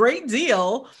it's a great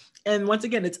deal. And once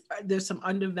again, there's some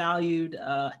undervalued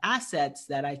assets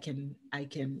that I can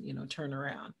turn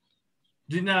around.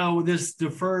 Now, this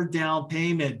deferred down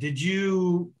payment, did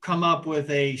you come up with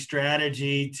a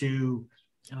strategy to,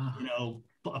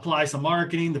 apply some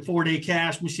marketing, the 4-day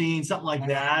cash machine, something like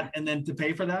that, and then to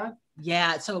pay for that?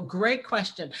 Yeah. So great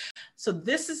question. So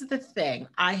this is the thing.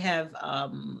 I have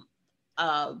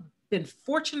been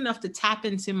fortunate enough to tap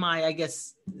into my, I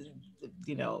guess,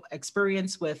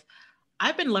 experience with,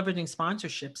 I've been leveraging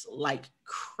sponsorships like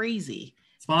crazy.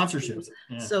 Sponsorships.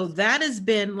 Yeah. So that has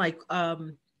been like,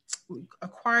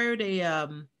 acquired a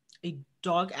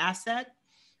dog asset.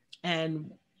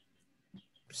 And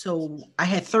so I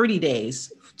had 30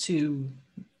 days to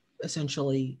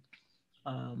essentially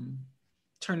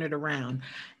turn it around.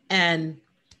 And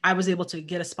I was able to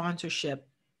get a sponsorship,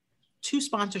 2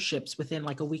 sponsorships within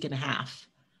like a week and a half.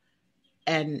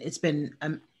 And it's been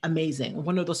amazing.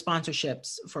 One of those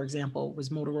sponsorships, for example, was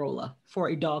Motorola for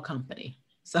a dog company.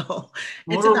 So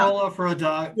Motorola for a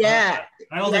dog. Yeah.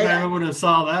 I don't think I would have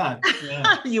saw that.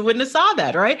 Yeah. You wouldn't have saw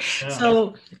that, right? Yeah.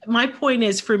 So my point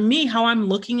is, for me, how I'm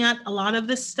looking at a lot of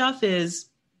this stuff is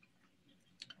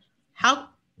how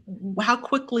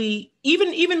quickly,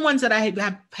 even ones that I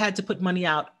have had to put money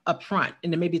out up front,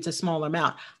 and then maybe it's a small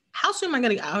amount. How soon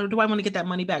do I want to get that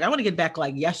money back? I want to get back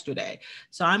like yesterday.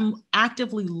 So I'm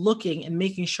actively looking and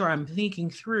making sure I'm thinking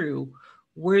through,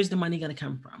 where's the money going to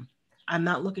come from? I'm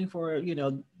not looking for,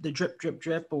 the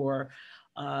drip, or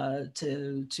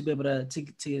to be able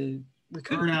to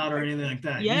recoup burnout or anything like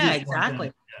that. Yeah,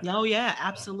 exactly. Oh yeah,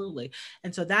 absolutely.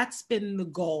 And so that's been the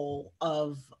goal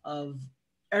of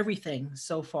everything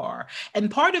so far. And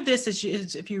part of this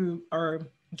is if you are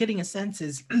getting a sense,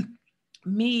 is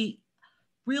me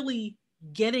really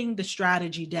getting the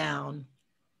strategy down.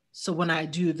 So when I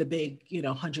do the big,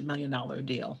 $100 million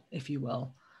deal, if you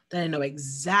will, then I know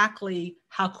exactly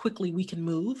how quickly we can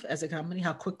move as a company,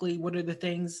 what are the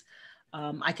things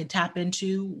I can tap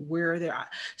into where they're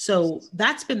at. So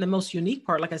that's been the most unique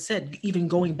part. Like I said, even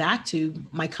going back to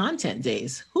my content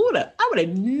days, I would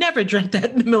have never dreamt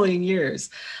that in a million years.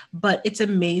 But it's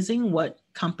amazing what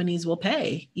companies will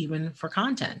pay even for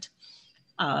content.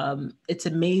 It's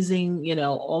amazing,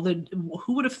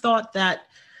 who would have thought that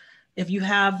if you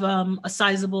have a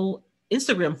sizable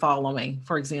Instagram following,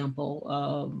 for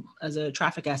example, as a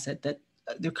traffic asset, that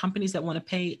there are companies that want to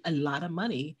pay a lot of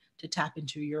money to tap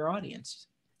into your audience.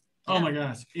 Oh my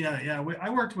gosh. Yeah. I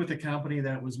worked with a company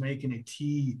that was making a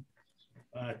tea,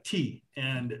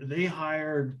 and they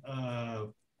hired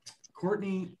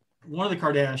Courtney, one of the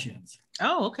Kardashians.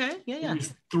 Oh, okay. Yeah. It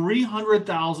was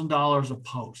 $300,000 a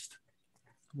post.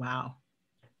 Wow.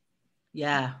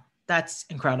 Yeah. That's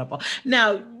incredible.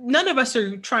 Now, none of us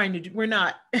are trying to do, we're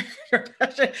not.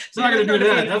 It's not going to do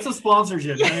that. That's a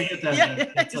sponsorship. Yeah, I get that.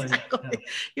 Yeah, exactly. Yeah.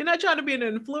 You're not trying to be an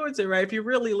influencer, right? If you're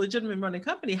really legitimate running a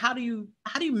company, how do you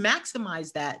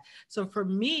maximize that? So for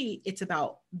me, it's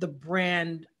about the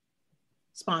brand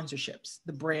sponsorships,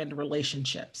 the brand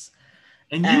relationships.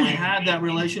 And you had that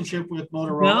relationship with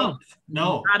Motorola?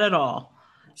 No, not at all.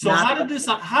 So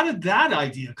how did that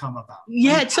idea come about?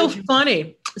 Yeah, it's so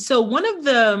funny. So one of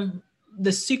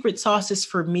the secret sauces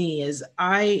for me is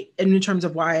in terms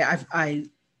of why I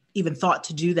even thought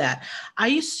to do that, I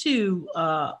used to,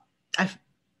 I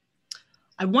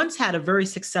once had a very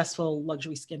successful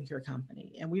luxury skincare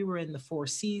company, and we were in the Four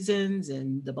Seasons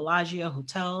and the Bellagio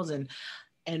hotels.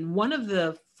 And one of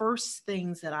the first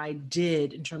things that I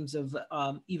did in terms of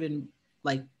even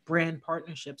like brand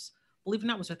partnerships, believe it or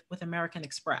not, was with American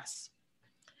Express.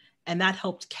 And that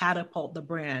helped catapult the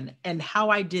brand. And how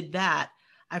I did that,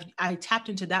 I tapped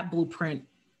into that blueprint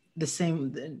the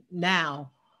same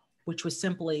now, which was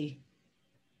simply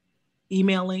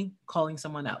emailing, calling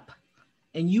someone up.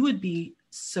 And you would be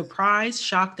surprised,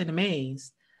 shocked, and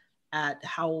amazed at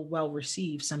how well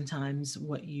received sometimes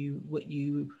what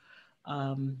you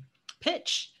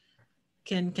pitch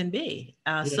can be.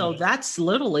 So that's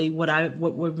literally what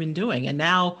we've been doing. And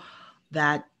now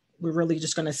that we're really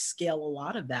just going to scale a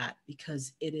lot of that,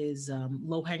 because it is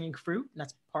low-hanging fruit. And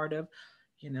that's part of,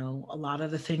 a lot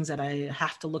of the things that I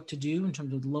have to look to do in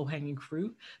terms of low-hanging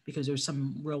fruit, because there's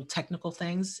some real technical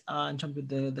things in terms of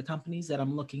the companies that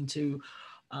I'm looking to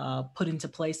put into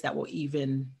place that will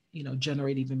even,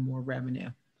 generate even more revenue.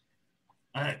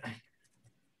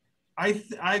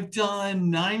 I've done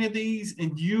 9 of these,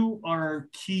 and you are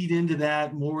keyed into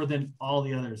that more than all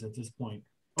the others at this point.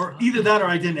 Or either that or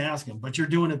I didn't ask him, but you're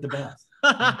doing it the best.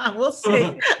 We'll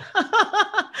see.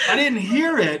 I didn't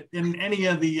hear it in any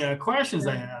of the questions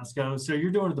I asked, so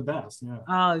you're doing it the best. Yeah.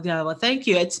 Oh yeah, well, thank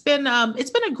you. It's been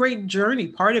a great journey.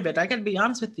 Part of it, I got to be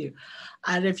honest with you.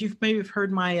 And if you've maybe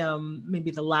heard my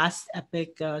maybe the last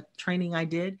epic training I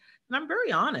did, and I'm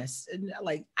very honest. And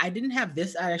like, I didn't have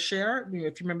this. I share.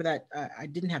 If you remember that, I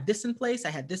didn't have this in place.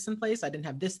 I had this in place. I didn't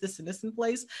have this, and this in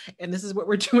place. And this is what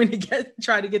we're doing to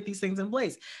try to get these things in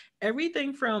place.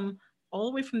 Everything from all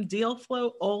the way from deal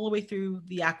flow, all the way through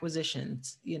the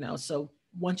acquisitions. So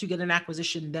once you get an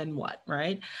acquisition, then what,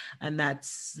 right? And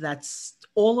that's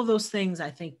all of those things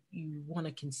I think you want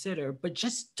to consider, but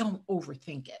just don't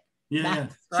overthink it. Yeah. Right?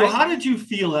 So how did you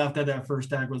feel after that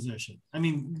first acquisition? I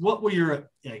mean, what were your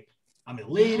like? I'm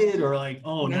elated, or like,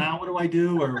 oh, now what do I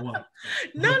do, or what?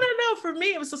 No. For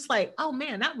me, it was just like, oh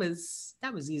man, that was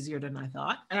easier than I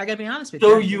thought. And I gotta be honest with you.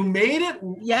 So you made it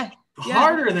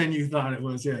harder than you thought it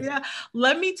was. Yeah.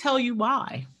 Let me tell you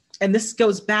why. And this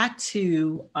goes back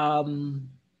to,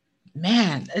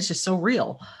 man, it's just so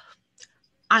real.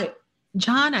 I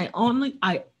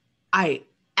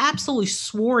absolutely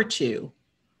swore to,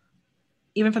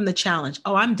 even from the challenge,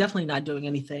 I'm definitely not doing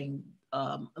anything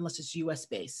unless it's US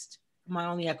based. My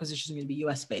only acquisition is going to be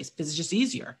US based because it's just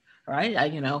easier, right?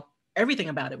 Everything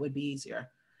about it would be easier.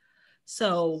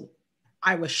 So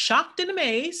I was shocked and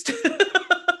amazed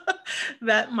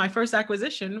that my first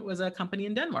acquisition was a company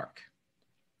in Denmark.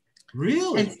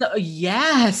 Really? And so,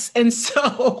 yes. And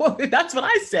so that's what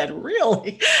I said.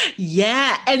 Really?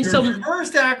 Yeah. And Your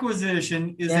first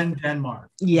acquisition is in Denmark.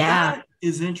 Yeah. That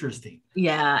is interesting.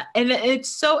 Yeah. And it's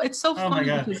so funny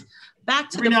because back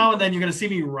to every now and then you're going to see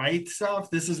me write stuff.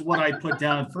 This is what I put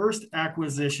down. First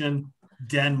acquisition,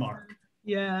 Denmark.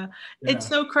 Yeah. It's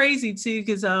so crazy too.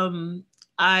 Cause,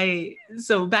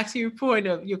 so back to your point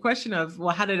of your question of,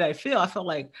 well, how did I feel? I felt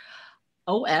like,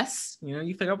 OS,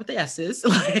 you figure out what the S is.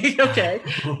 Like, okay,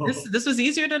 this was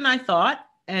easier than I thought.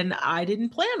 And I didn't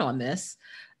plan on this.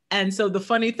 And so the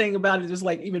funny thing about it is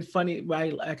like, even funny,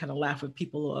 I kind of laugh with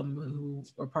people who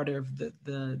are part of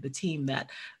the team that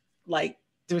like,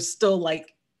 there's still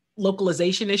like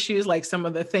localization issues, like some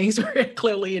of the things were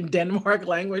clearly in Denmark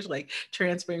language, like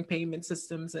transferring payment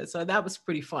systems. And so that was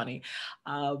pretty funny.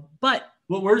 But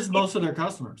well, where's most of their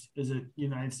customers? Is it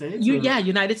United States? yeah,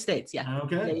 United States. Yeah.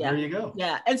 Okay, yeah. There you go.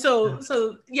 Yeah. And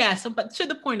but to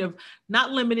the point of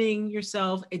not limiting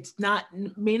yourself,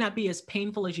 may not be as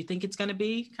painful as you think it's going to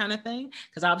be, kind of thing.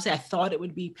 Because obviously I thought it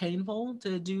would be painful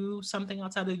to do something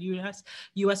outside of the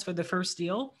US for the first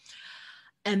deal.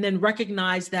 And then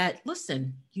recognize that,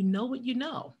 listen, you know what you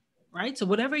know, right? So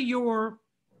whatever your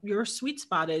sweet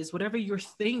spot is, whatever your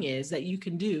thing is that you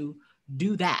can do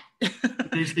that.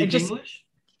 They speak English?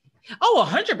 Oh,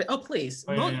 100. Oh, please.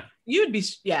 Oh, yeah. You'd be,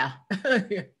 yeah.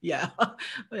 Yeah.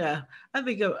 I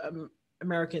think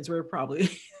Americans were probably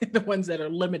the ones that are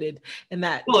limited in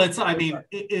that. Well, it's like,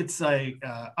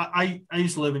 I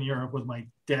used to live in Europe with my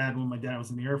dad when my dad was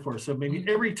in the Air Force. So maybe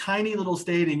every tiny little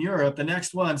state in Europe, the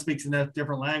next one speaks a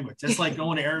different language. It's like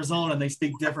going to Arizona and they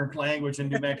speak different language in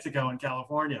New Mexico and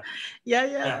California.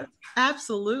 Yeah.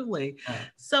 Absolutely. Yeah.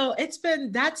 So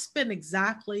that's been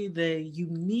exactly the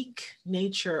unique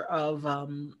nature of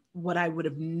what I would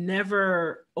have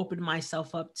never opened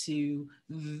myself up to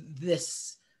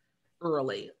this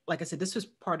early. Like I said, this was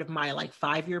part of my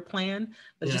 5-year plan,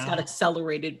 but it just got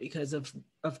accelerated because of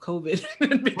COVID.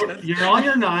 Because you're on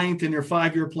your 9th in your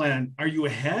 5-year plan. Are you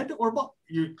ahead or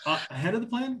you're ahead of the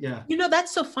plan? Yeah.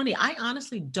 That's so funny. I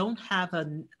honestly don't have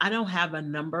a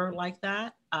number like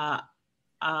that.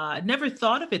 Never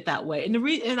thought of it that way.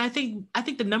 And I think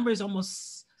the number is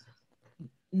almost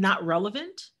not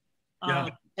relevant. Yeah.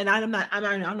 And I don't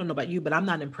know about you, but I'm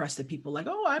not impressed that people like,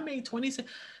 oh, I made 26.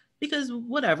 Because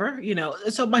whatever,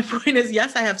 so my point is,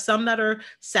 yes, I have some that are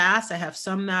SaaS. I have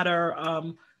some that are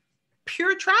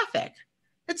pure traffic.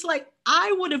 It's like,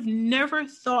 I would have never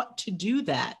thought to do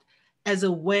that as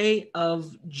a way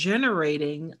of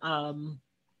generating,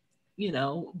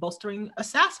 bolstering a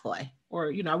SaaS play.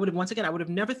 Or, I would have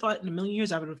never thought in a million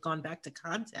years I would have gone back to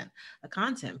a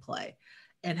content play,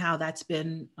 and how that's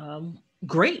been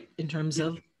great in terms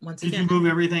of, once again. Did you move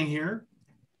everything here?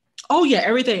 Oh yeah,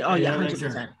 everything. Oh yeah,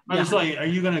 100%. I was like, are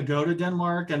you going to go to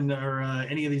Denmark or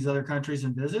any of these other countries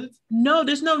and visit? No,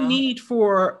 there's no need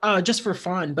for just for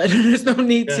fun, but there's no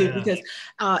need to because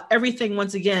everything.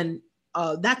 Once again,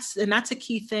 that's a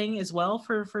key thing as well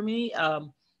for me.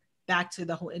 Back to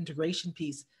the whole integration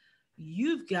piece,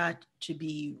 you've got to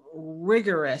be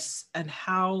rigorous in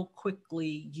how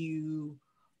quickly you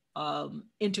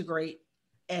integrate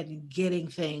and getting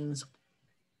things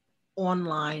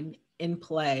online in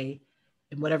play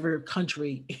in whatever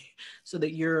country so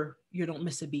that you don't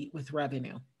miss a beat with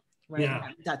revenue, right? Yeah.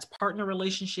 That's partner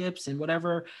relationships and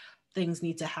whatever things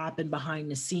need to happen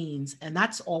behind the scenes. And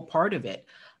that's all part of it.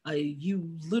 You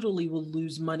literally will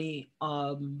lose money,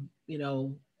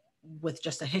 with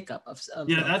just a hiccup of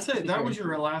that's it. That was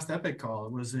your last Epic call.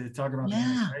 It was talking about the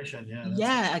integration.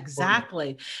 Yeah,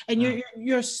 exactly. And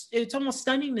it's almost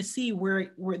stunning to see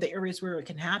where the areas where it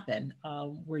can happen,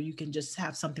 where you can just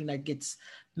have something that gets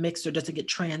mixed or doesn't get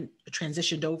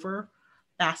transitioned over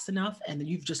fast enough, and then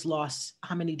you've just lost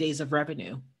how many days of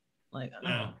revenue?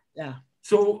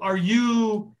 So are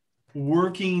you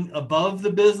working above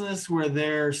the business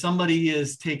where somebody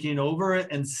is taking over it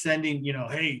and sending,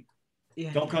 hey,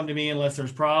 don't come to me unless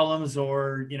there's problems,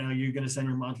 or you're going to send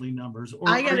your monthly numbers, or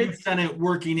are you kind of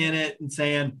working in it and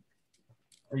saying,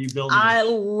 are you building?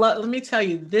 Let me tell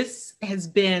you, this has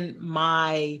been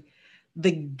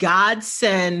the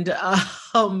godsend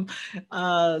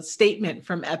statement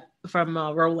from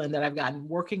Roland that I've gotten,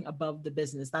 working above the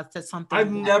business. That's something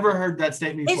I've never heard that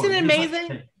statement before. Isn't it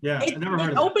amazing? I never heard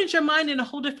it. It opens your mind in a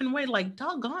whole different way. Like,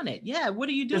 doggone it. Yeah. What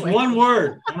are you doing? Just one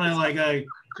word. And I'm like,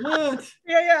 what?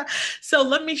 Yeah. So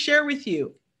let me share with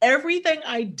you, everything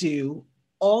I do,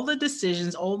 all the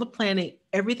decisions, all the planning,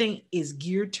 everything is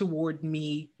geared toward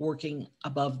me working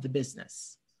above the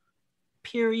business.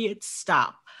 Period.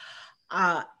 Stop.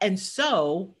 And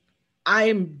so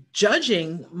I'm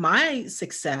judging my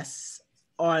success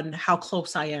on how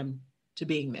close I am to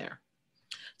being there.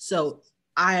 So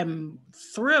I'm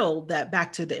thrilled that,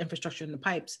 back to the infrastructure and the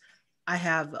pipes, I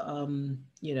have,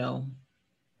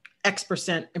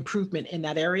 X% improvement in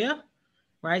that area,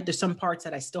 right? There's some parts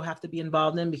that I still have to be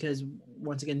involved in because,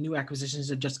 once again, new acquisitions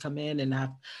have just come in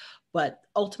but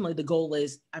ultimately the goal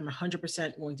is I'm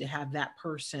 100% going to have that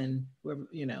person,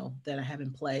 that I have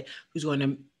in play, who's going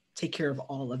to take care of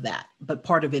all of that. But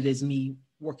part of it is me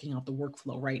working out the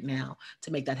workflow right now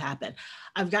to make that happen.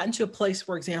 I've gotten to a place,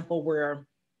 for example, where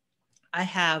I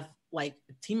have a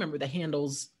team member that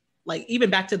handles, even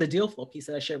back to the deal flow piece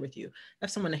that I shared with you, I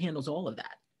have someone that handles all of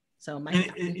that. So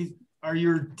are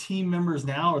your team members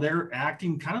now, are they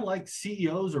acting kind of like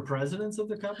CEOs or presidents of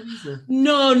the companies? Or?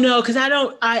 No, because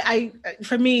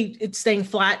for me, it's staying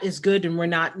flat is good. And we're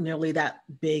not nearly that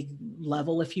big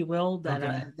level, if you will,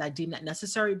 that I deem that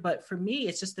necessary. But for me,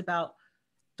 it's just about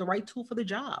the right tool for the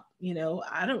job.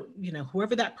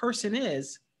 Whoever that person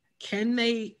is, can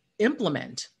they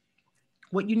implement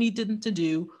what you need them to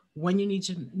do when you need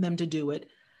them to do it?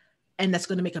 And that's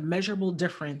going to make a measurable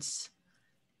difference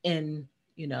in,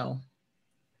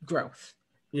 growth.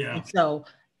 Yeah. And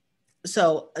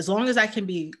so as long as I can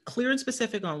be clear and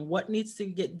specific on what needs to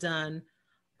get done,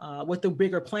 what the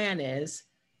bigger plan is,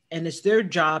 and it's their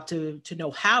job to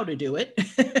know how to do it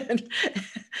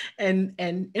and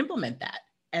implement that.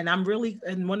 And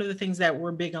and one of the things that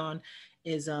we're big on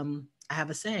is I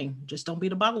have a saying, just don't be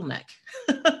the bottleneck.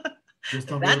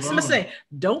 That's my saying.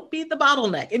 Don't be the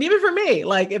bottleneck. And even for me,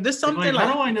 like if there's something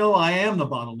how do I know I am the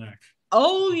bottleneck?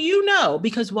 Oh,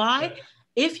 because why? Yeah.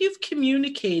 If you've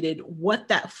communicated what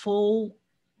that full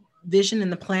vision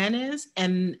and the plan is,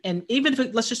 and even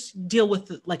if let's just deal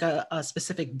with like a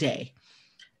specific day,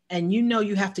 and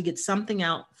you have to get something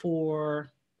out the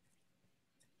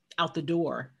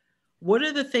door, what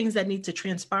are the things that need to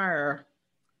transpire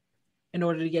in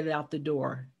order to get it out the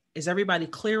door? Is everybody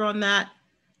clear on that?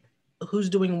 Who's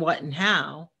doing what and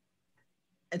how?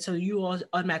 And so you all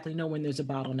automatically know when there's a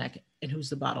bottleneck and who's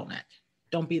the bottleneck.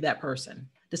 Don't be that person.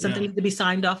 Does something need to be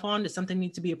signed off on? Does something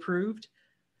need to be approved?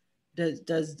 Is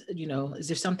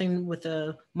there something with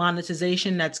the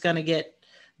monetization that's going to get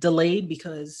delayed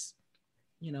because,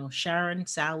 Sharon,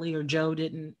 Sally, or Joe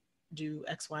didn't do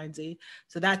X, Y, and Z?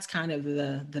 So that's kind of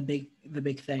the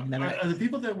big thing. Are the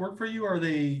people that work for you, are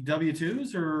they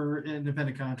W-2s or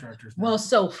independent contractors now? Well,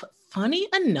 so funny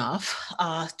enough,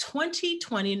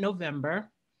 2020 November,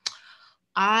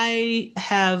 I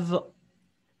have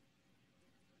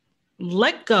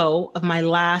let go of my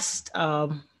last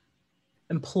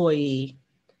employee,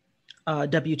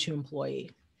 W-2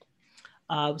 employee.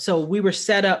 So we were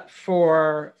set up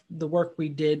for the work we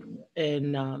did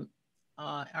in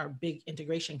our big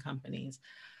integration companies.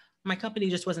 My company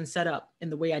just wasn't set up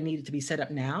in the way I needed to be set up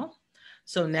now.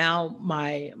 So now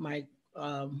my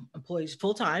employees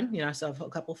full-time, I still have a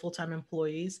couple of full-time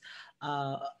employees,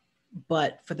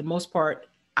 but for the most part,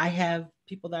 I have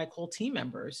people that I call team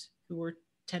members who are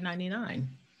 1099,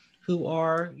 who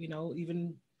are,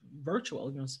 even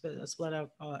virtual, split out,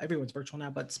 everyone's virtual now,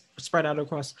 but spread out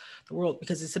across the world,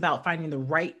 because it's about finding the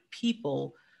right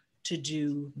people to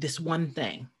do this one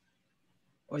thing,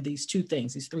 or these two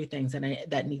things, these three things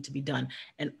that need to be done.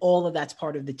 And all of that's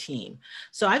part of the team.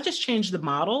 So I've just changed the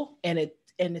model, and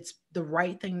it's the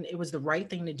right thing. It was the right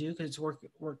thing to do because it's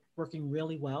working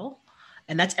really well.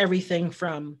 And that's everything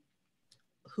from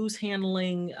who's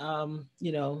handling,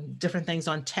 different things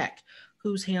on tech,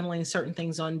 who's handling certain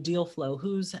things on deal flow,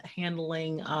 who's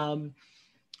handling,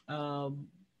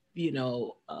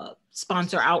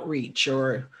 sponsor outreach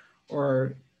or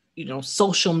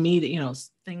social media,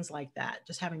 things like that.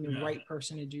 Just having the right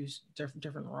person to do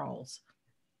different roles.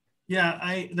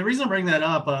 Yeah, the reason I bring that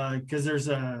up, because there's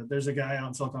a guy out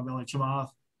in Silicon Valley,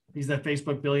 Chamath. He's that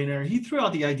Facebook billionaire. He threw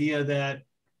out the idea that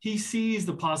he sees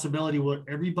the possibility where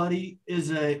everybody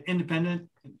is an independent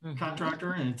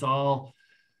contractor, and it's all.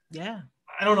 Yeah.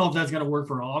 I don't know if that's going to work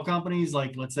for all companies,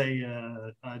 like let's say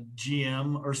a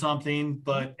GM or something,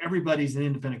 but everybody's an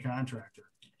independent contractor.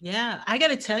 Yeah, I got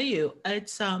to tell you,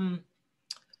 it's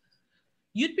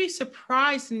you'd be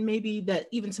surprised, and maybe that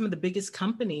even some of the biggest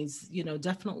companies,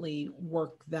 definitely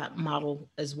work that model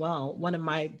as well. One of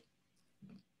my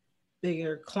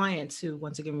bigger clients, who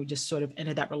once again we just sort of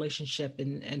ended that relationship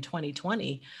in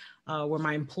 2020, where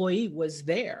my employee was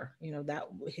there,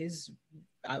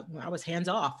 I was hands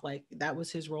off, like that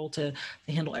was his role to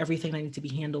handle everything that needed to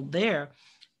be handled there.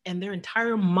 And their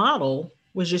entire model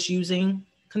was just using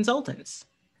consultants,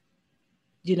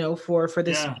 for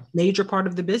this major part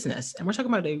of the business. And we're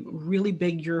talking about a really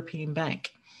big European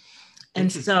bank.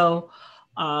 And so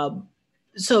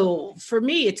for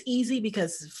me, it's easy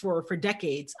because for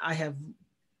decades I have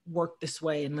worked this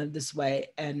way and lived this way.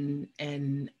 And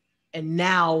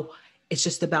now it's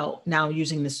just about now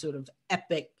using this sort of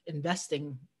epic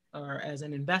investing, or as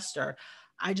an investor,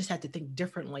 I just had to think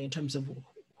differently in terms of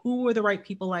who are the right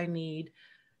people I need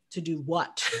to do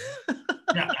what.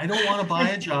 Yeah, I don't want to buy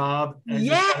a job. I just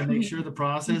got to make sure the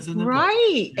process is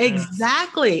right.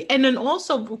 Exactly. And then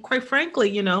also, quite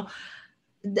frankly, to me,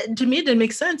 it didn't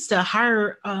make sense to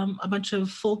hire a bunch of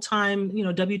full-time,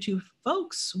 W-2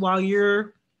 folks while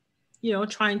you're,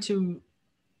 trying to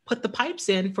put the pipes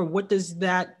in for what does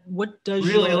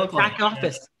really your back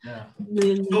office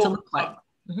need to look like?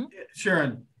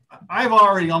 Sharon, I've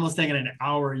already almost taken an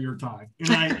hour of your time,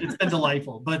 and it's been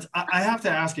delightful. But I have to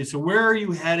ask you, so where are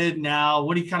you headed now?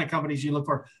 What kind of companies you look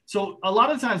for? So a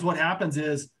lot of times what happens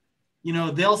is,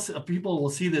 people will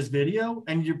see this video,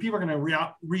 and your people are going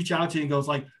to reach out to you and goes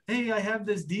like, hey, I have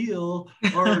this deal,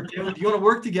 or do you want to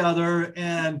work together?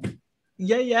 And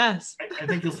yes. I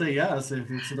think you'll say yes if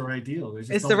it's the right deal.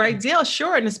 It's the right deal,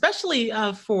 sure. And especially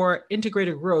for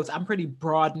integrated growth, I'm pretty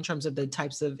broad in terms of the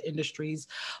types of industries,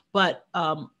 but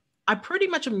I pretty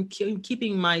much am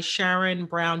keeping my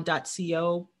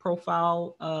SharonBrown.co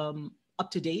profile up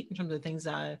to date in terms of the things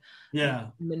I'm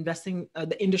investing,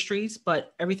 the industries,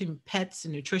 but everything pets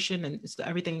and nutrition and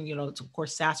everything, it's of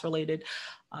course SaaS related.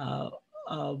 But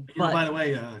by the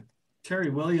way,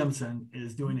 Terry Williamson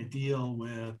is doing a deal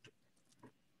with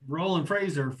Roland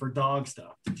Fraser for dog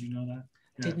stuff. Did you know that?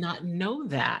 Yeah. Did not know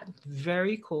that.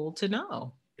 Very cool to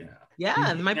know.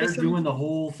 Yeah. They're doing the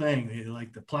whole thing. They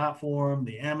like the platform,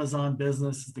 the Amazon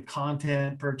business, the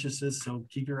content purchases. So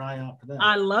keep your eye out for that.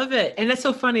 I love it. And that's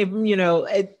so funny.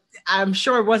 I'm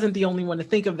sure I wasn't the only one to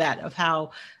think of that, of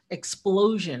how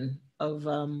explosion of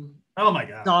oh my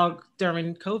God, dog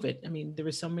during COVID. I mean, there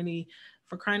were so many,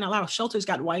 for crying out loud, shelters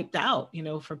got wiped out,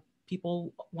 for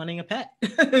people wanting a pet.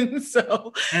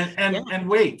 And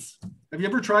weights. Have you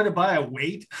ever tried to buy a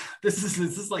weight? This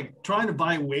is like trying to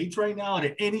buy weights right now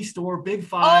at any store, Big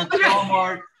Five,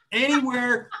 Walmart,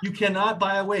 anywhere. You cannot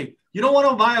buy a weight. You don't want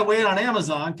to buy a weight on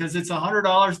Amazon because it's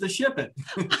 $100 to ship it.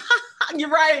 You're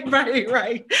right.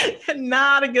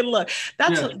 Not a good look.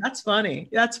 That's funny.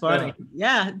 That's funny.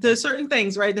 Yeah. There's certain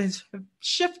things, right, that's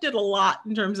shifted a lot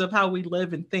in terms of how we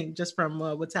live and think just from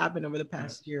what's happened over the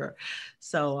past year.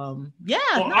 So,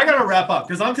 I got to wrap up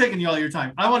because I'm taking you all your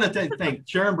time. I want to thank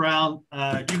Sharon Brown.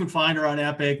 You can find her on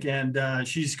Epic, and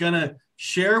she's going to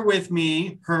share with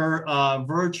me her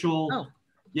virtual,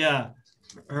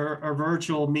 her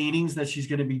virtual meetings that she's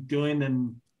going to be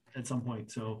doing at some point.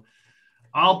 So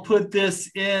I'll put this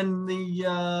in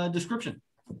the description.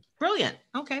 Brilliant.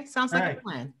 Okay. Sounds like a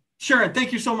plan. Sharon,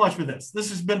 thank you so much for this. This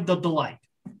has been the delight.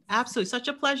 Absolutely. Such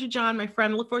a pleasure, John, my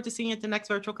friend. Look forward to seeing you at the next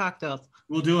virtual cocktails.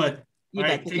 We'll do it. You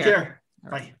bet. Take care.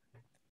 Bye.